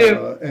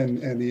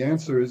 And the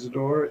answer,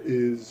 Isidore,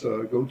 is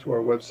go to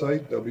our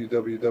website,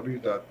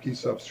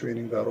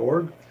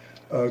 www.peaceopstraining.org.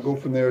 Go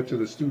from there to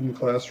the student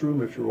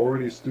classroom. If you're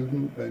already a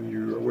student, then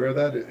you're aware of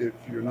that. If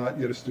you're not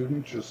yet a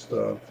student, just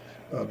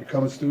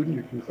become a student.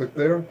 You can click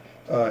there.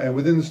 And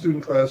within the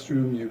student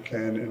classroom, you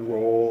can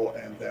enroll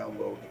and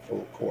download the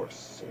full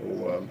course.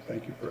 So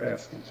thank you for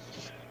asking.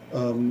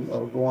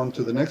 I'll go on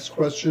to the next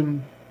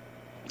question.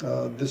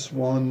 This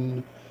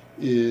one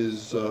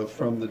is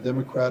from the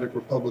Democratic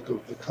Republic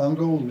of the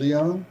Congo,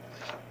 Leon,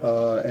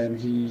 and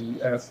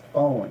he asked the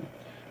following.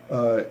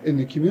 In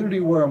the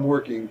community where I'm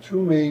working,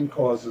 two main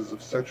causes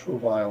of sexual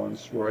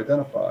violence were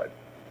identified: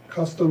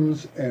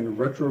 customs and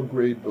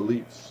retrograde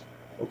beliefs.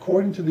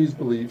 According to these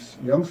beliefs,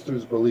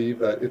 youngsters believe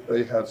that if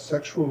they have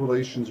sexual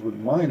relations with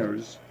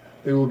minors,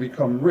 they will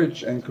become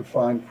rich and could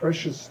find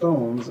precious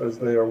stones as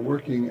they are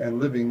working and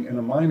living in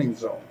a mining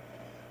zone.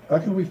 How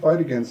can we fight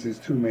against these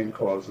two main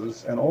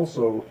causes? And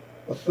also,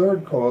 a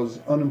third cause,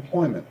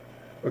 unemployment,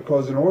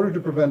 because in order to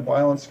prevent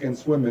violence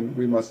against women,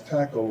 we must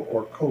tackle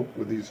or cope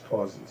with these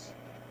causes.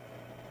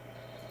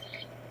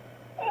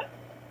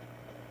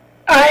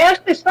 I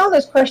actually saw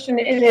this question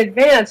in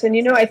advance, and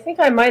I think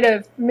I might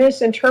have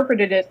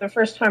misinterpreted it the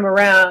first time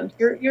around.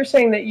 You're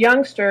saying that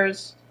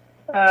youngsters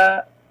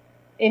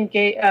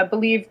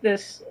believe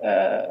this,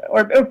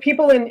 or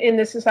people in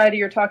the society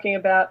you're talking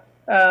about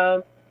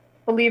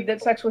believe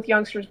that sex with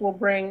youngsters will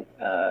bring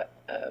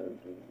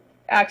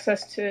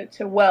access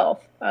to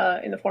wealth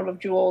in the form of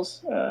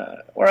jewels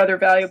or other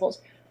valuables.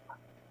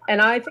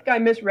 And I think I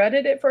misread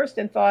it at first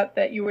and thought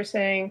that you were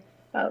saying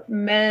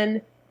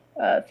men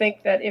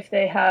think that if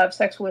they have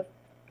sex with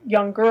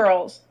young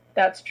girls,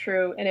 that's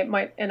true, and it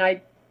might. And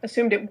I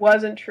assumed it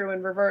wasn't true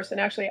in reverse. And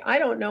actually, I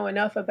don't know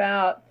enough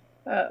about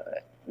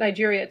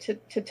Nigeria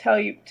to tell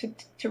you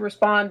to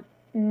respond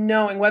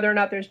knowing whether or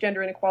not there's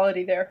gender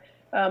inequality there.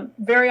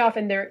 Very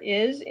often there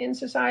is in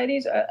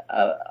societies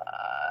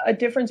a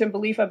difference in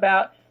belief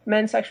about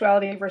men's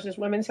sexuality versus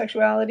women's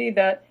sexuality,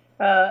 that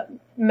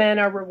men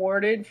are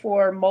rewarded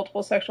for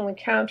multiple sexual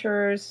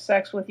encounters,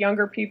 sex with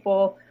younger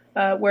people,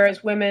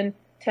 whereas women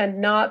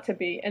tend not to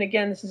be. And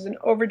again, this is an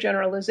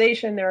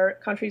overgeneralization. There are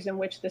countries in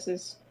which this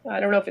is, I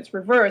don't know if it's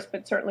reversed,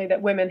 but certainly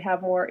that women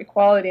have more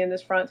equality in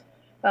this front.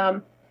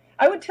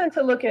 I would tend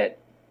to look at,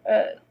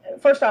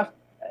 first off,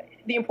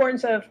 the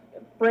importance of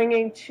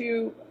bringing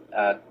to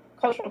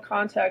cultural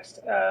context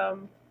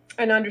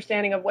an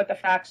understanding of what the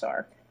facts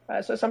are.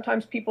 So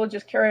sometimes people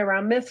just carry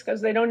around myths because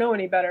they don't know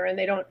any better, and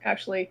they don't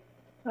actually,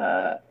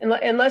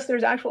 unless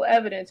there's actual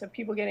evidence of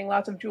people getting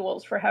lots of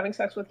jewels for having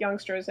sex with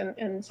youngsters,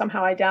 and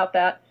somehow I doubt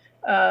that,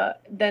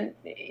 then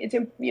it's,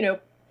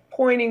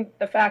 pointing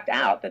the fact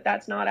out that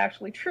that's not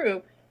actually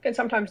true can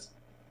sometimes,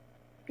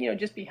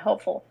 just be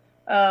helpful.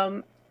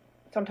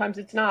 Sometimes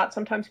it's not.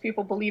 Sometimes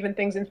people believe in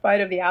things in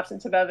spite of the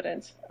absence of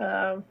evidence.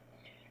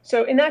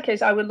 So in that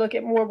case, I would look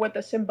at more what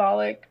the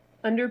symbolic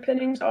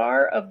underpinnings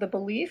are of the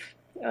belief.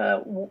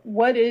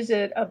 What is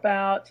it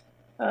about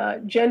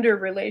gender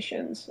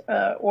relations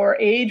or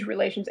age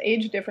relations,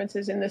 age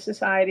differences in the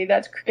society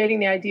that's creating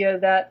the idea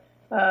that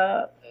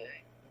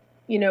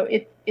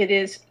it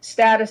is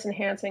status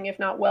enhancing, if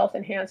not wealth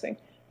enhancing,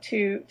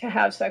 to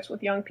have sex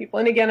with young people.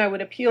 And again, I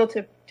would appeal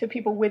to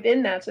people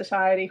within that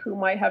society who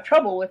might have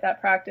trouble with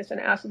that practice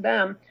and ask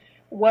them,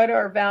 what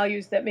are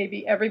values that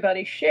maybe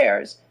everybody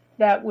shares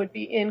that would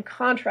be in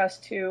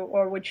contrast to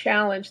or would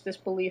challenge this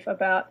belief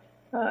about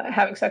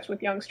having sex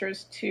with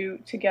youngsters to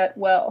get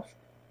wealth.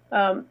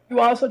 You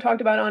also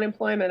talked about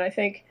unemployment. I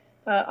think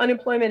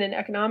unemployment and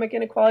economic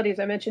inequality, as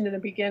I mentioned in the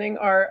beginning,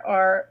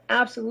 are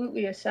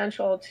absolutely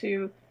essential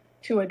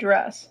to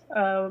address.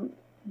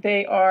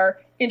 They are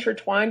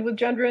intertwined with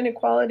gender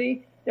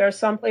inequality. There are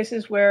some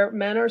places where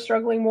men are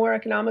struggling more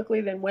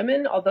economically than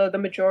women, although the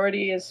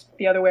majority is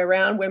the other way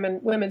around.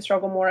 Women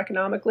struggle more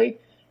economically.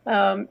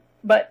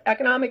 But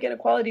economic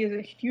inequality is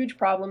a huge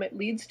problem. It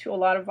leads to a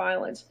lot of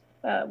violence,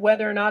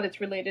 whether or not it's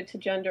related to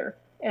gender.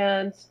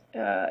 And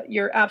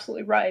you're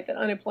absolutely right that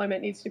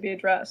unemployment needs to be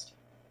addressed.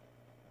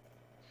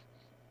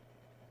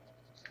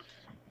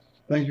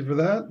 Thank you for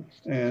that.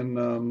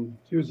 And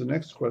here's the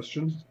next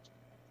question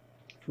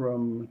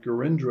from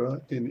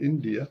Garindra in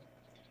India.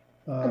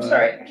 I'm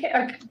sorry,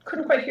 I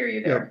couldn't quite hear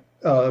you there.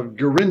 Yeah,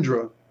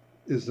 Garindra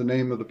is the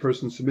name of the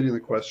person submitting the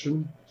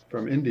question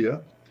from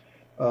India.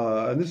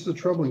 And this is a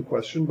troubling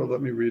question, but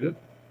let me read it.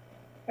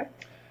 Okay.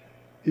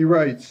 He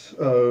writes,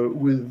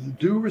 with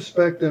due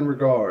respect and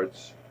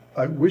regards,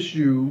 I wish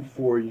you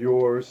for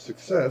your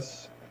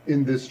success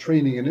in this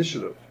training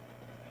initiative.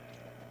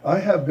 I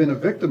have been a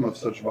victim of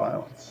such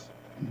violence.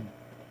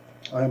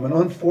 I am an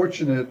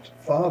unfortunate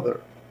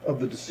father of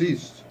the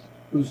deceased,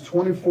 whose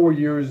 24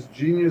 years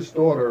genius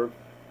daughter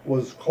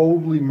was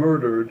coldly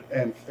murdered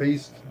and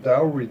faced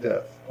dowry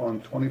death on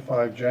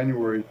 25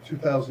 January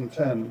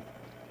 2010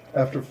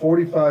 after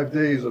 45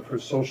 days of her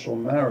social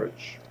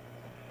marriage.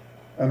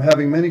 I'm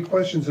having many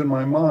questions in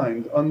my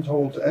mind,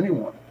 untold to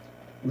anyone,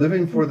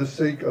 living for the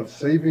sake of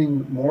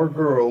saving more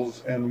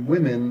girls and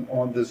women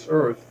on this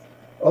earth.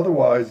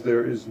 Otherwise,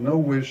 there is no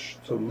wish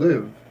to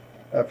live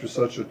after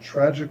such a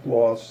tragic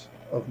loss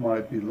of my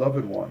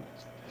beloved one.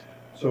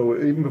 So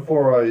even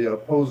before I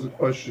pose the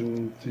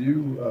question to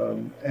you,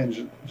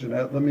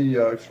 AnnJanette, let me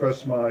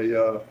express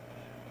my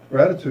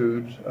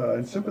gratitude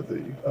and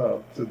sympathy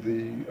to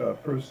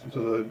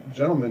the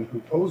gentleman who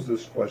posed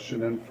this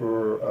question and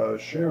for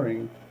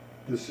sharing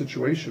this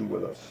situation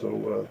with us.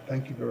 So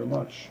thank you very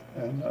much.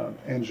 And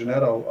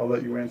AnnJanette, I'll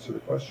let you answer the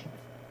question.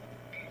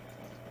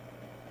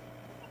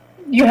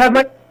 You have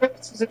my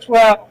condolences as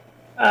well.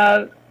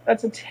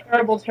 That's a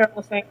terrible,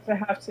 terrible thing to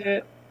have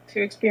to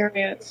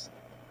experience.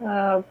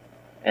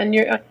 And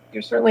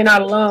you're certainly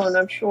not alone,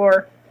 I'm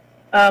sure.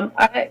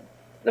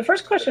 The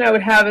first question I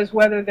would have is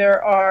whether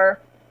there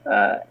are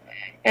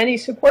any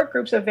support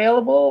groups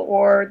available,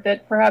 or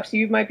that perhaps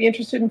you might be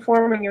interested in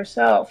forming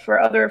yourself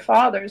for other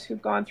fathers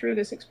who've gone through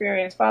this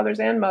experience, fathers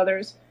and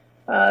mothers.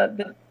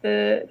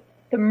 The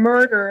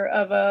murder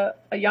of a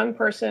young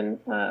person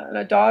and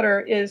a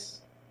daughter is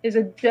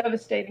a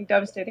devastating,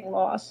 devastating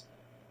loss.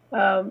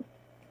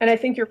 And I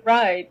think you're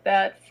right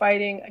that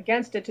fighting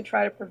against it to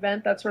try to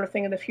prevent that sort of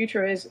thing in the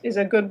future is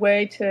a good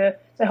way to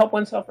help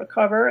oneself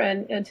recover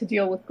and to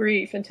deal with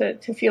grief and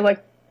to feel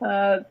like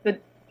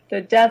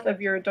the death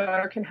of your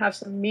daughter can have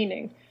some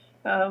meaning.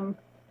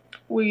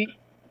 Words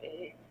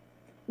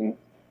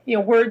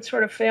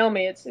sort of fail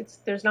me.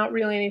 There's not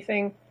really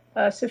anything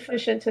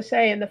sufficient to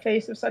say in the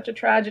face of such a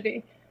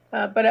tragedy.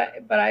 But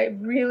I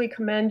really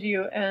commend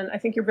you, and I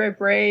think you're very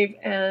brave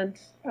and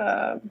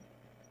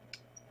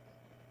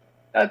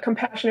a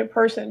compassionate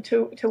person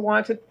to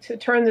want to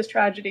turn this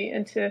tragedy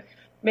into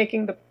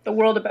making the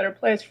world a better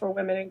place for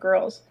women and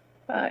girls.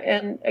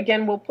 And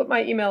again, we'll put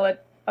my email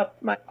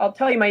I'll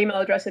tell you my email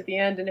address at the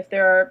end, and if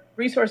there are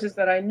resources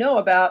that I know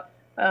about,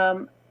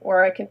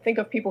 or I can think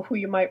of people who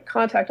you might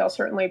contact, I'll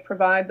certainly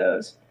provide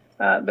those.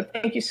 But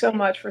thank you so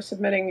much for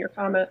submitting your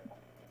comment.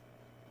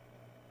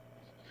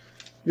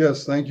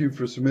 Yes, thank you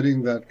for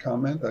submitting that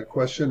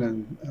question,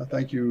 and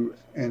thank you,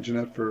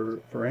 AnnJanette,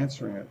 for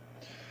answering it.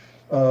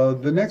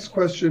 The next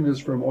question is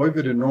from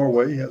Oyvind in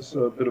Norway. He has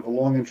a bit of a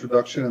long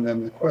introduction and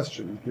then the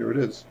question. Here it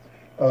is.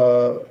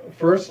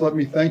 First, let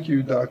me thank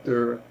you,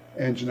 Dr.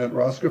 AnnJanette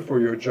Rosga,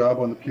 for your job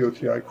on the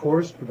POTI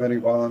course,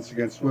 Preventing Violence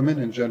Against Women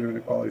and Gender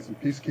Inequalities in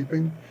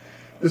Peacekeeping.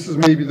 This is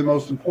maybe the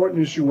most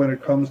important issue when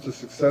it comes to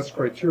success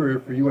criteria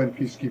for UN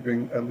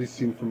peacekeeping, at least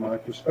seen from my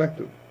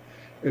perspective.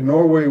 In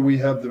Norway, we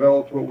have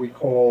developed what we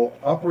call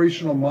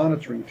operational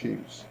monitoring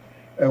teams.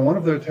 And one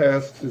of their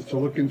tasks is to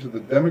look into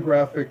the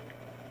demographic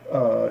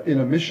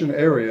in a mission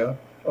area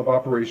of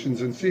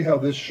operations and see how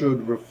this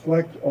should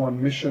reflect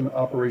on mission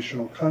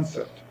operational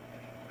concept.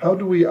 How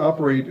do we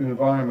operate in an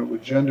environment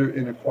with gender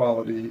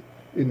inequality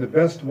in the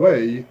best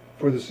way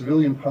for the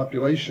civilian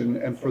population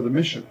and for the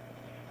mission?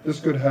 This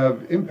could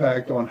have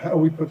impact on how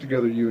we put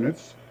together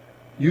units,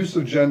 use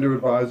of gender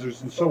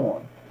advisors, and so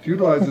on. To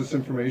utilize this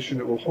information,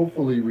 it will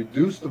hopefully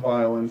reduce the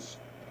violence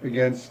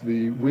against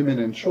the women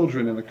and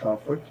children in the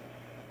conflict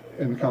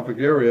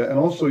area, and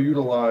also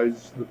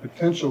utilize the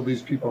potential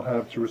these people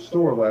have to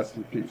restore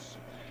lasting peace.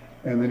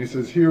 And then he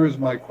says, here is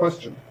my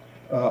question.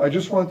 I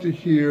just want to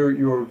hear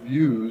your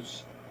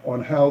views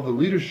on how the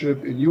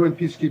leadership in UN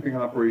peacekeeping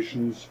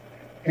operations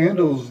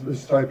handles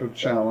this type of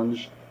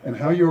challenge and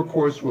how your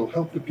course will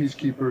help the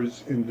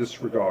peacekeepers in this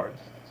regard.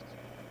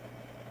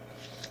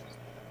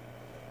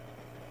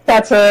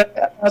 That's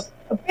a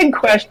big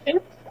question.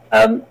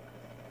 And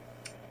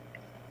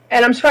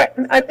I'm sorry,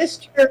 I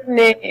missed your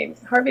name.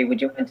 Harvey,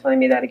 would you mind telling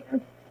me that again?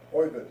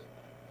 Oyvind.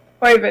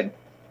 Oyvind.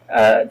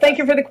 Thank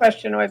you for the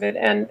question, Oyvind,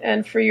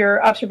 and for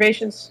your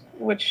observations,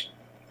 which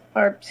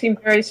seem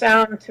very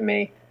sound to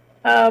me.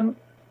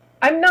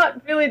 I'm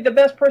not really the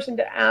best person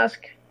to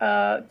ask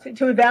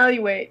to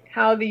evaluate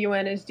how the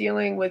UN is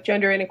dealing with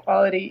gender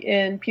inequality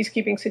in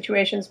peacekeeping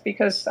situations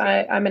because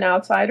I'm an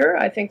outsider.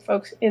 I think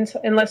folks,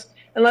 unless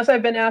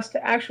I've been asked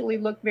to actually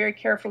look very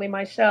carefully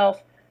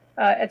myself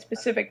at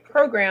specific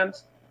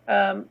programs,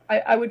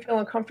 I would feel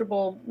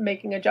uncomfortable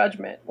making a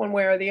judgment one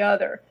way or the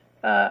other.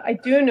 I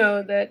do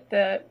know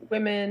that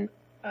women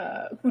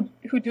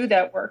who do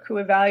that work, who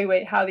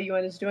evaluate how the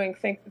UN is doing,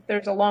 think that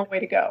there's a long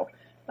way to go.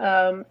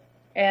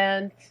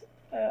 And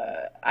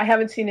I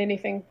haven't seen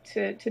anything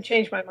to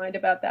change my mind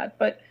about that.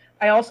 But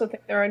I also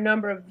think there are a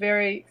number of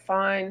very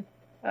fine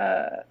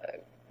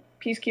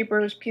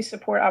peacekeepers, peace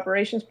support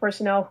operations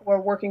personnel who are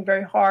working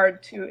very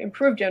hard to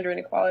improve gender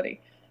inequality.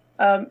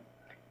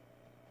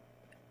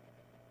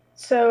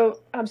 So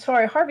I'm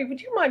sorry, Harvey,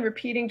 would you mind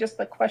repeating just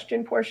the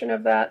question portion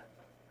of that?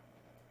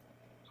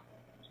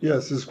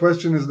 Yes, his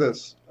question is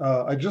this.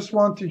 I just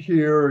want to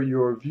hear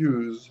your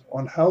views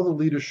on how the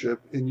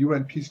leadership in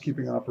UN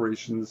peacekeeping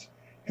operations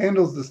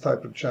handles this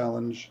type of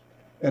challenge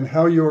and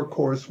how your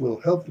course will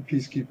help the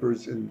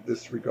peacekeepers in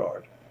this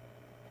regard.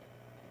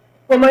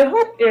 Well, my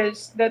hope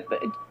is that,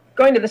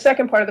 going to the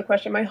second part of the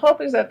question, my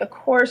hope is that the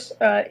course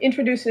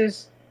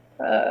introduces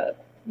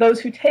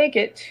those who take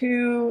it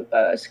to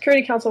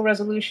Security Council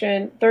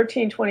Resolution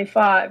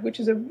 1325, which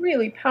is a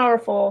really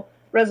powerful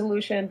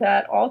resolution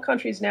that all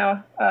countries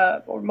now,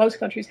 or most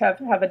countries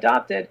have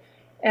adopted.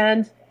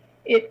 And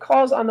it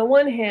calls on the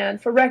one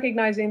hand for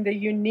recognizing the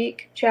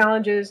unique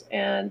challenges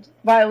and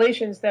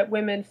violations that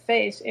women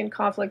face in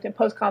conflict and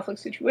post-conflict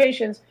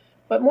situations,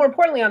 but more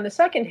importantly, on the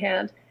second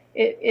hand,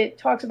 it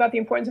talks about the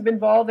importance of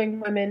involving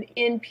women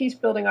in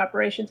peace-building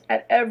operations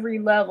at every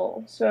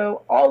level,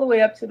 so all the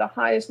way up to the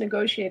highest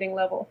negotiating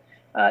level.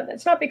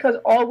 It's not because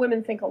all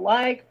women think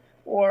alike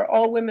or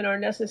all women are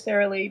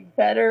necessarily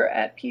better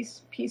at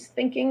peace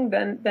thinking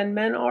than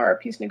men are, or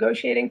peace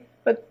negotiating,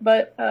 but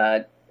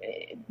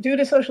due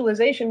to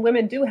socialization,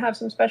 women do have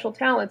some special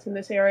talents in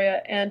this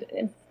area, and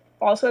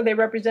also they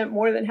represent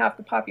more than half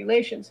the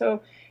population.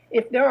 So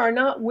if there are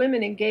not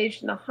women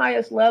engaged in the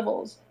highest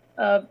levels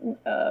of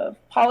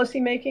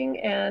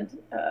policymaking and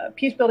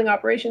peace-building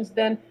operations,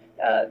 then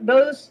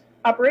those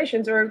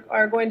operations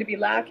are going to be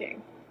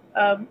lacking.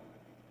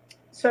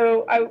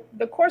 So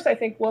the course, I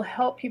think, will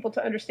help people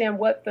to understand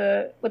what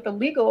the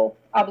legal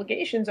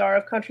obligations are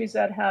of countries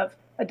that have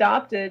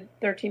adopted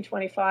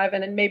 1325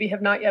 and maybe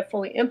have not yet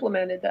fully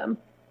implemented them.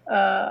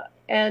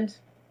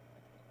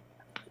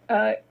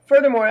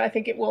 Furthermore, I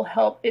think it will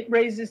help. It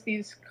raises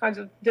these kinds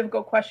of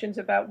difficult questions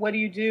about what do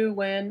you do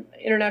when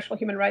international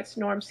human rights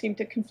norms seem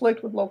to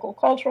conflict with local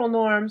cultural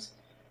norms,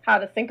 how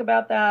to think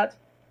about that.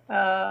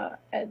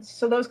 And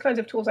so those kinds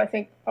of tools, I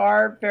think,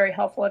 are very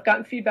helpful. I've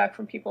gotten feedback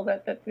from people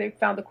that they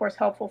found the course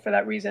helpful for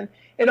that reason.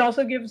 It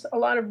also gives a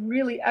lot of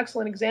really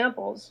excellent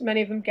examples,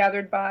 many of them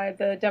gathered by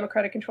the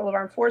Democratic Control of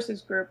Armed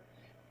Forces group,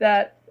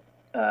 that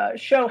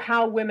show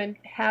how women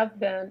have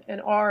been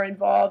and are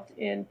involved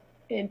in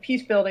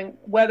peace building,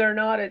 whether or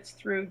not it's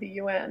through the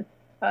UN.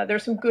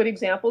 There's some good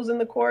examples in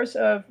the course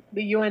of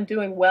the UN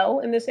doing well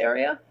in this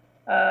area,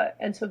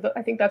 and so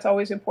I think that's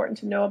always important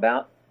to know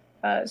about.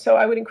 So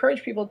I would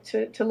encourage people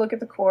to look at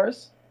the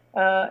course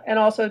and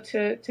also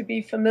to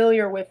be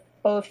familiar with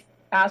both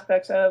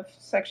aspects of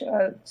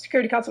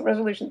Security Council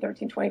Resolution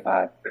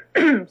 1325.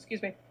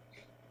 Excuse me.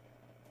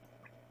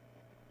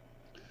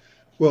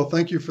 Well,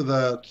 thank you for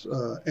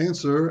that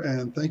answer,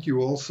 and thank you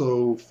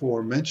also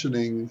for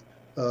mentioning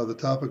the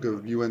topic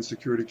of UN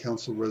Security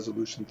Council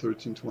Resolution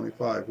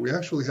 1325. We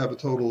actually have a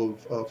total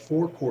of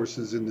 4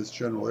 courses in this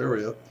general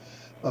area.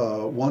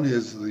 One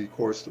is the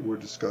course that we're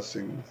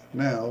discussing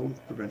now,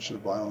 Prevention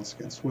of Violence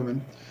Against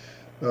Women.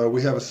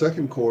 We have a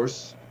second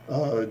course,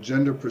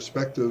 Gender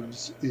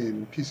Perspectives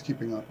in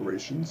Peacekeeping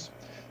Operations.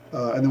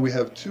 And then we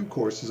have 2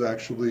 courses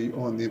actually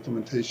on the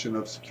implementation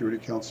of Security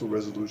Council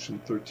Resolution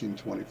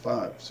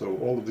 1325. So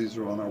all of these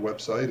are on our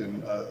website,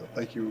 and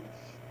thank you,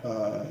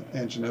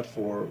 AnnJanette,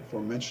 for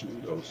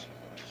mentioning those.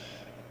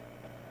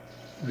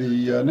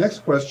 The next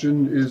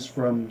question is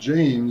from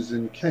James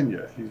in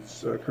Kenya.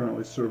 He's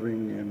currently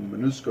serving in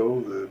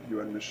MONUSCO, the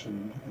UN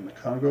mission in the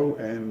Congo,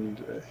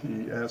 and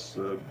he asks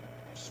a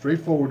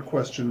straightforward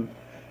question: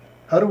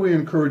 how do we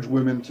encourage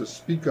women to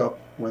speak up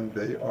when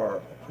they are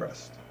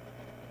oppressed?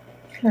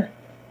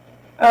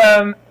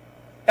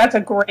 That's a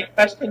great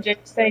question,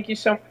 James. Thank you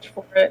so much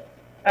for it.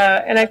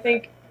 And I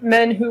think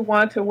men who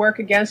want to work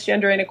against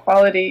gender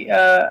inequality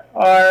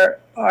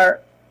are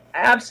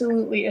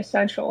absolutely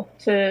essential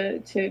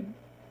to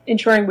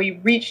ensuring we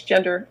reach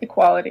gender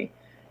equality.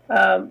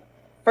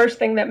 First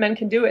thing that men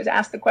can do is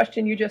ask the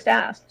question you just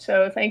asked.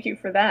 So thank you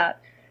for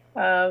that.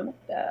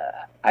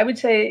 I would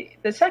say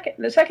the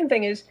second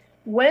thing is,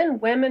 when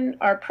women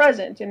are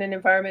present in an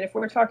environment, if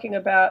we're talking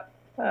about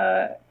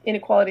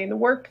inequality in the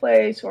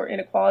workplace or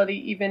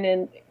inequality even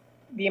in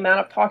the amount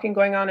of talking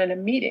going on in a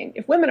meeting,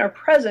 if women are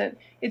present,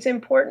 it's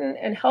important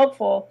and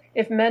helpful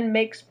if men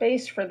make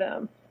space for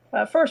them.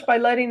 First, by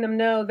letting them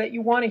know that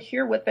you want to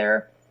hear what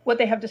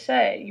they have to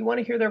say. You want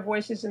to hear their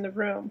voices in the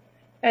room.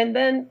 And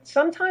then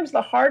sometimes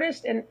the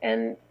hardest and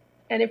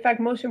in fact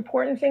most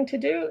important thing to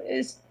do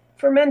is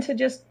for men to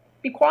just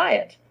be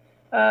quiet.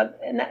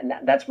 And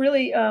that's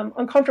really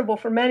uncomfortable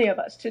for many of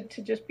us to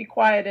just be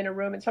quiet in a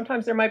room. And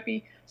sometimes there might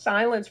be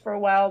silence for a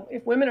while.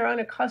 If women are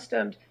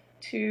unaccustomed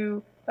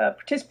to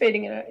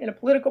participating in a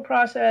political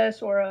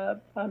process or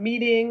a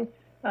meeting,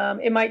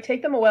 it might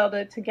take them a while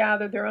to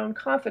gather their own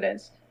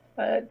confidence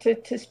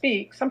to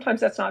speak.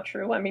 Sometimes that's not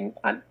true. I mean,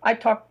 I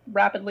talk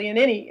rapidly in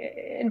any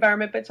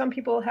environment, but some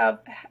people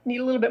need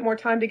a little bit more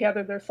time to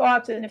gather their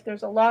thoughts. And if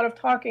there's a lot of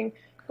talking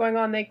going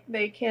on,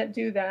 they can't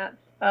do that.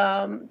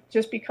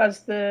 Just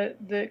because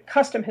the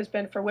custom has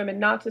been for women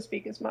not to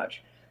speak as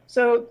much.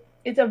 So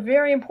it's a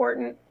very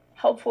important,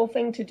 helpful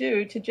thing to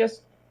do, to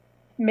just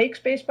make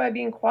space by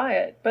being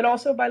quiet, but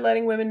also by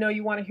letting women know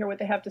you want to hear what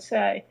they have to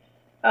say.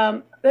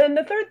 Then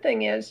the third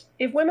thing is,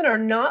 if women are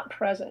not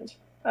present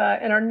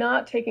and are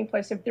not taking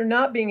place, if they're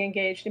not being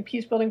engaged in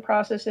peace-building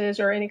processes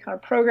or any kind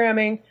of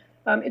programming,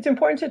 it's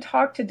important to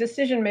talk to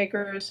decision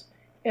makers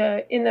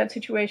in that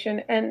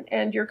situation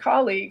and your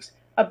colleagues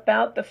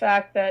about the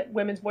fact that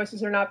women's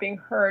voices are not being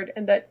heard,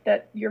 and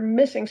that you're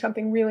missing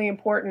something really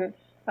important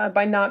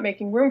by not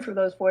making room for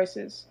those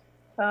voices.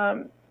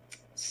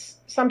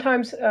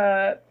 Sometimes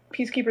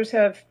peacekeepers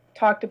have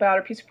talked about,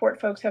 or peace support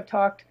folks have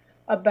talked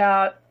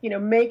about,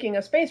 making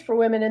a space for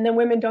women, and then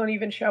women don't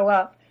even show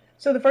up.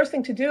 So the first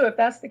thing to do, if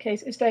that's the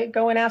case, is to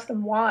go and ask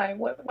them why,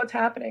 what's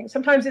happening.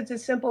 Sometimes it's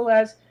as simple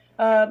as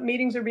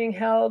meetings are being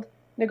held,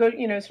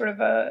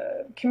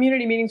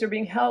 community meetings are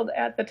being held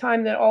at the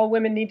time that all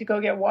women need to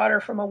go get water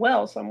from a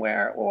well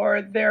somewhere,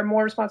 or they're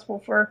more responsible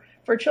for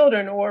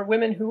children, or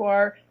women who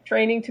are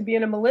training to be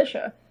in a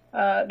militia.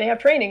 They have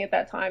training at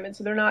that time, and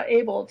so they're not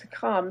able to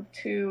come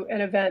to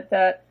an event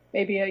that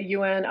maybe a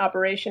UN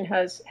operation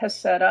has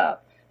set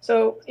up.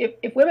 So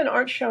if women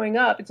aren't showing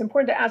up, it's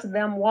important to ask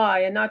them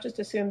why and not just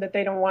assume that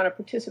they don't want to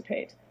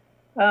participate.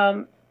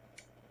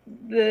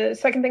 The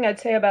second thing I'd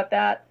say about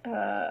that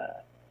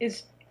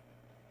is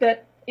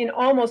that in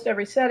almost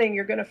every setting,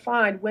 you're going to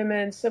find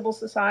women, civil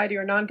society,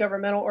 or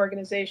non-governmental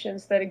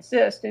organizations that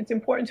exist. And it's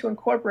important to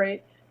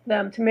incorporate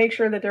them to make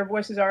sure that their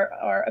voices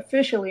are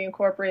officially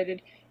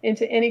incorporated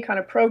into any kind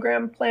of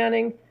program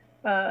planning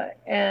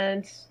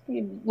and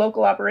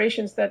local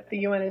operations that the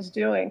UN is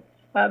doing.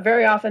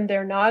 Very often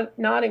they're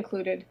not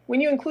included. When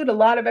you include a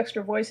lot of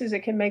extra voices, it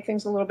can make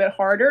things a little bit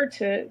harder.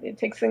 It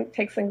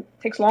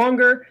takes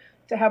longer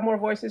to have more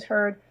voices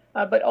heard,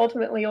 but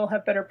ultimately you'll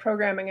have better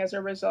programming as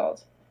a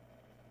result.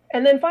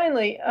 And then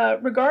finally,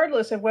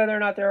 regardless of whether or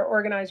not there are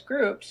organized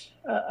groups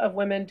of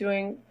women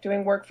doing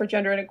work for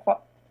gender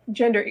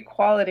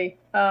equality,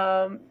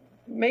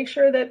 make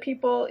sure that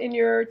people in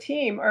your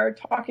team are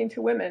talking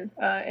to women.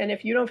 And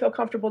if you don't feel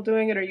comfortable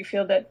doing it, or you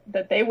feel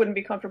that they wouldn't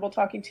be comfortable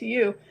talking to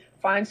you,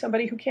 find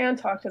somebody who can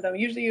talk to them.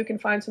 Usually you can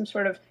find some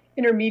sort of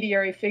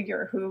intermediary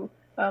figure who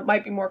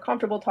might be more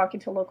comfortable talking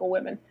to local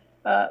women.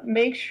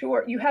 Make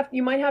sure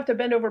you might have to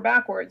bend over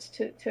backwards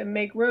to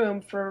make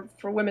room for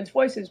women's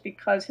voices,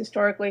 because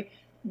historically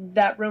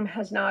that room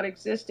has not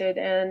existed,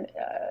 and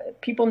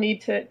people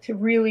need to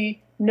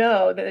really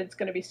know that it's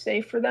going to be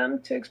safe for them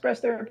to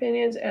express their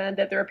opinions, and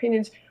that their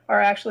opinions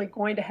are actually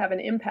going to have an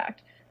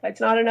impact.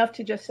 It's not enough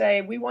to just say,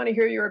 we want to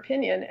hear your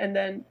opinion, and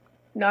then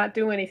not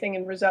do anything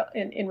in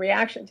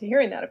reaction to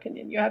hearing that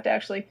opinion. You have to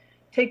actually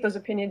take those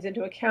opinions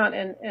into account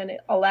and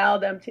allow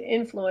them to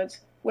influence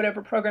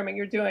whatever programming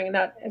you're doing. And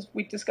that, as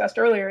we discussed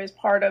earlier, is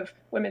part of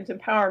women's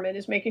empowerment,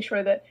 is making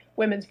sure that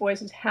women's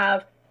voices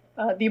have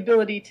the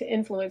ability to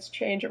influence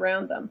change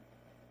around them.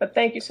 But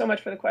thank you so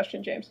much for the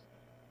question, James.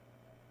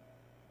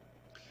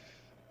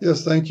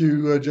 Yes, thank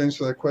you, James,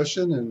 for that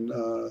question, and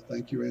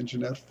thank you,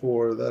 AnnJanette,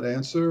 for that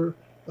answer,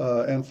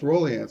 and for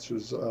all the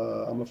answers.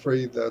 I'm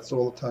afraid that's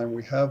all the time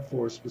we have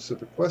for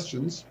specific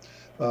questions.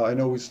 I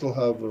know we still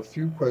have a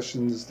few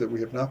questions that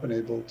we have not been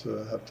able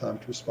to have time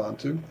to respond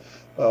to,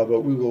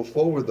 but we will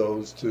forward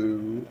those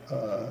to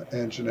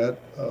AnnJanette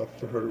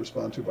for her to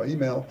respond to by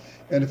email.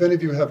 And if any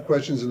of you have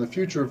questions in the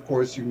future, of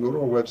course, you can go to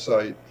our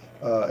website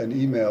and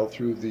email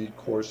through the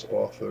course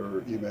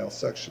author email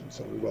section,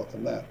 so we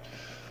welcome that.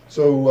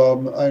 So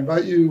I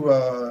invite you,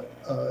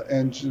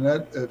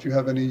 AnnJanette, if you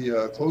have any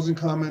closing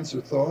comments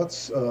or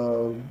thoughts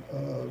for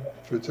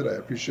today. I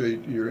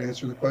appreciate your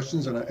answering the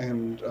questions,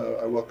 and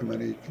I welcome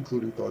any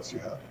concluding thoughts you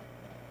have.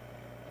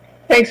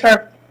 Thanks,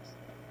 Harv.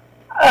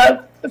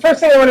 The first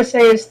thing I want to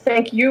say is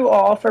thank you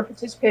all for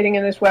participating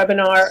in this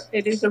webinar.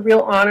 It is a real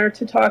honor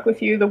to talk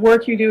with you. The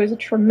work you do is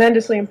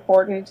tremendously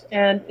important,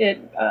 and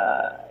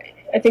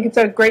I think it's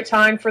a great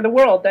time for the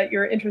world that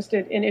you're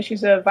interested in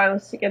issues of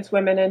violence against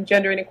women and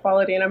gender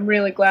inequality, and I'm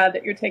really glad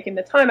that you're taking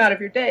the time out of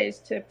your days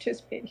to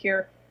participate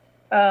here.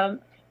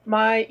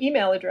 My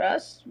email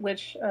address,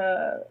 which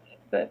the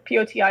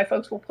POTI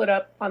folks will put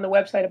up on the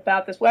website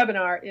about this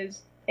webinar,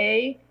 is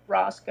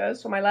arosga,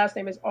 so my last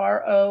name is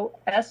Rosga,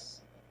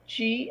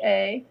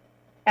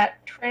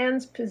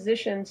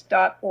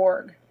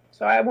 @transpositions.org.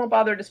 So I won't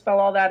bother to spell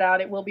all that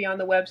out. It will be on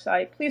the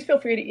website. Please feel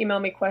free to email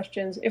me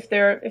questions. If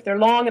they're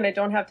long and I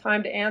don't have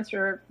time to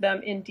answer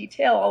them in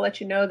detail, I'll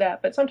let you know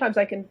that. But sometimes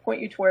I can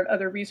point you toward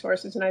other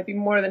resources, and I'd be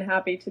more than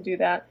happy to do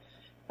that.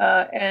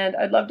 And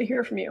I'd love to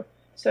hear from you.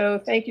 So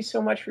thank you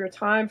so much for your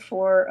time,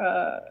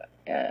 for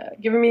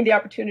giving me the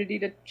opportunity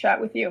to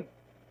chat with you.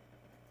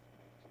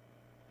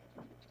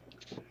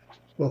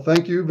 Well,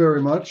 thank you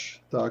very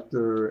much,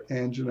 Dr.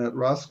 AnnJanette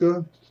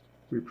Rosga.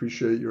 We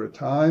appreciate your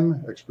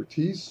time,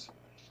 expertise,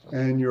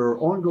 and your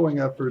ongoing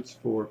efforts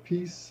for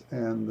peace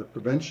and the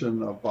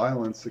prevention of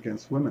violence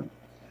against women.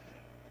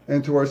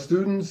 And to our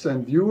students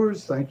and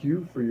viewers, thank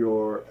you for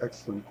your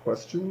excellent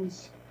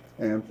questions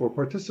and for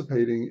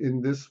participating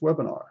in this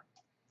webinar.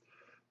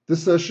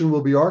 This session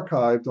will be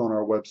archived on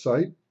our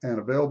website and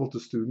available to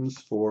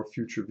students for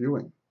future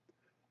viewing.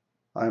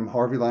 I'm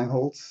Harvey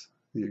Langholtz,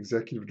 the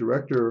Executive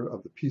Director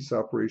of the Peace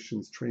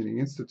Operations Training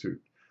Institute.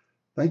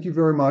 Thank you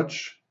very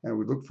much, and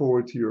we look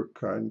forward to your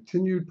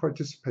continued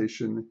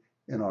participation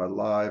in our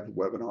live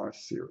webinar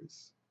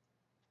series.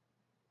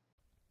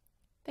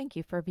 Thank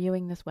you for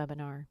viewing this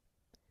webinar.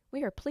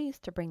 We are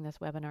pleased to bring this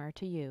webinar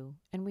to you,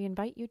 and we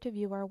invite you to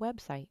view our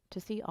website to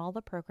see all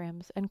the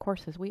programs and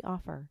courses we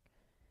offer.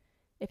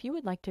 If you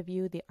would like to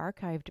view the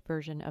archived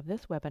version of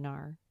this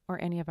webinar or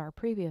any of our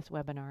previous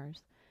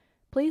webinars,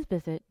 please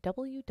visit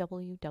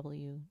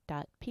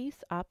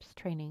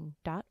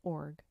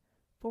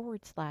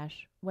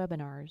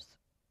www.peaceopstraining.org/webinars.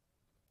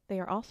 They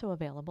are also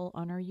available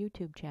on our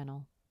YouTube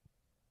channel.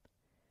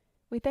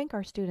 We thank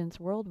our students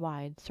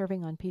worldwide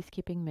serving on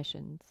peacekeeping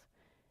missions.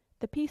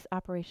 The Peace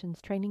Operations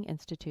Training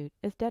Institute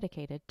is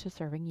dedicated to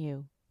serving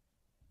you.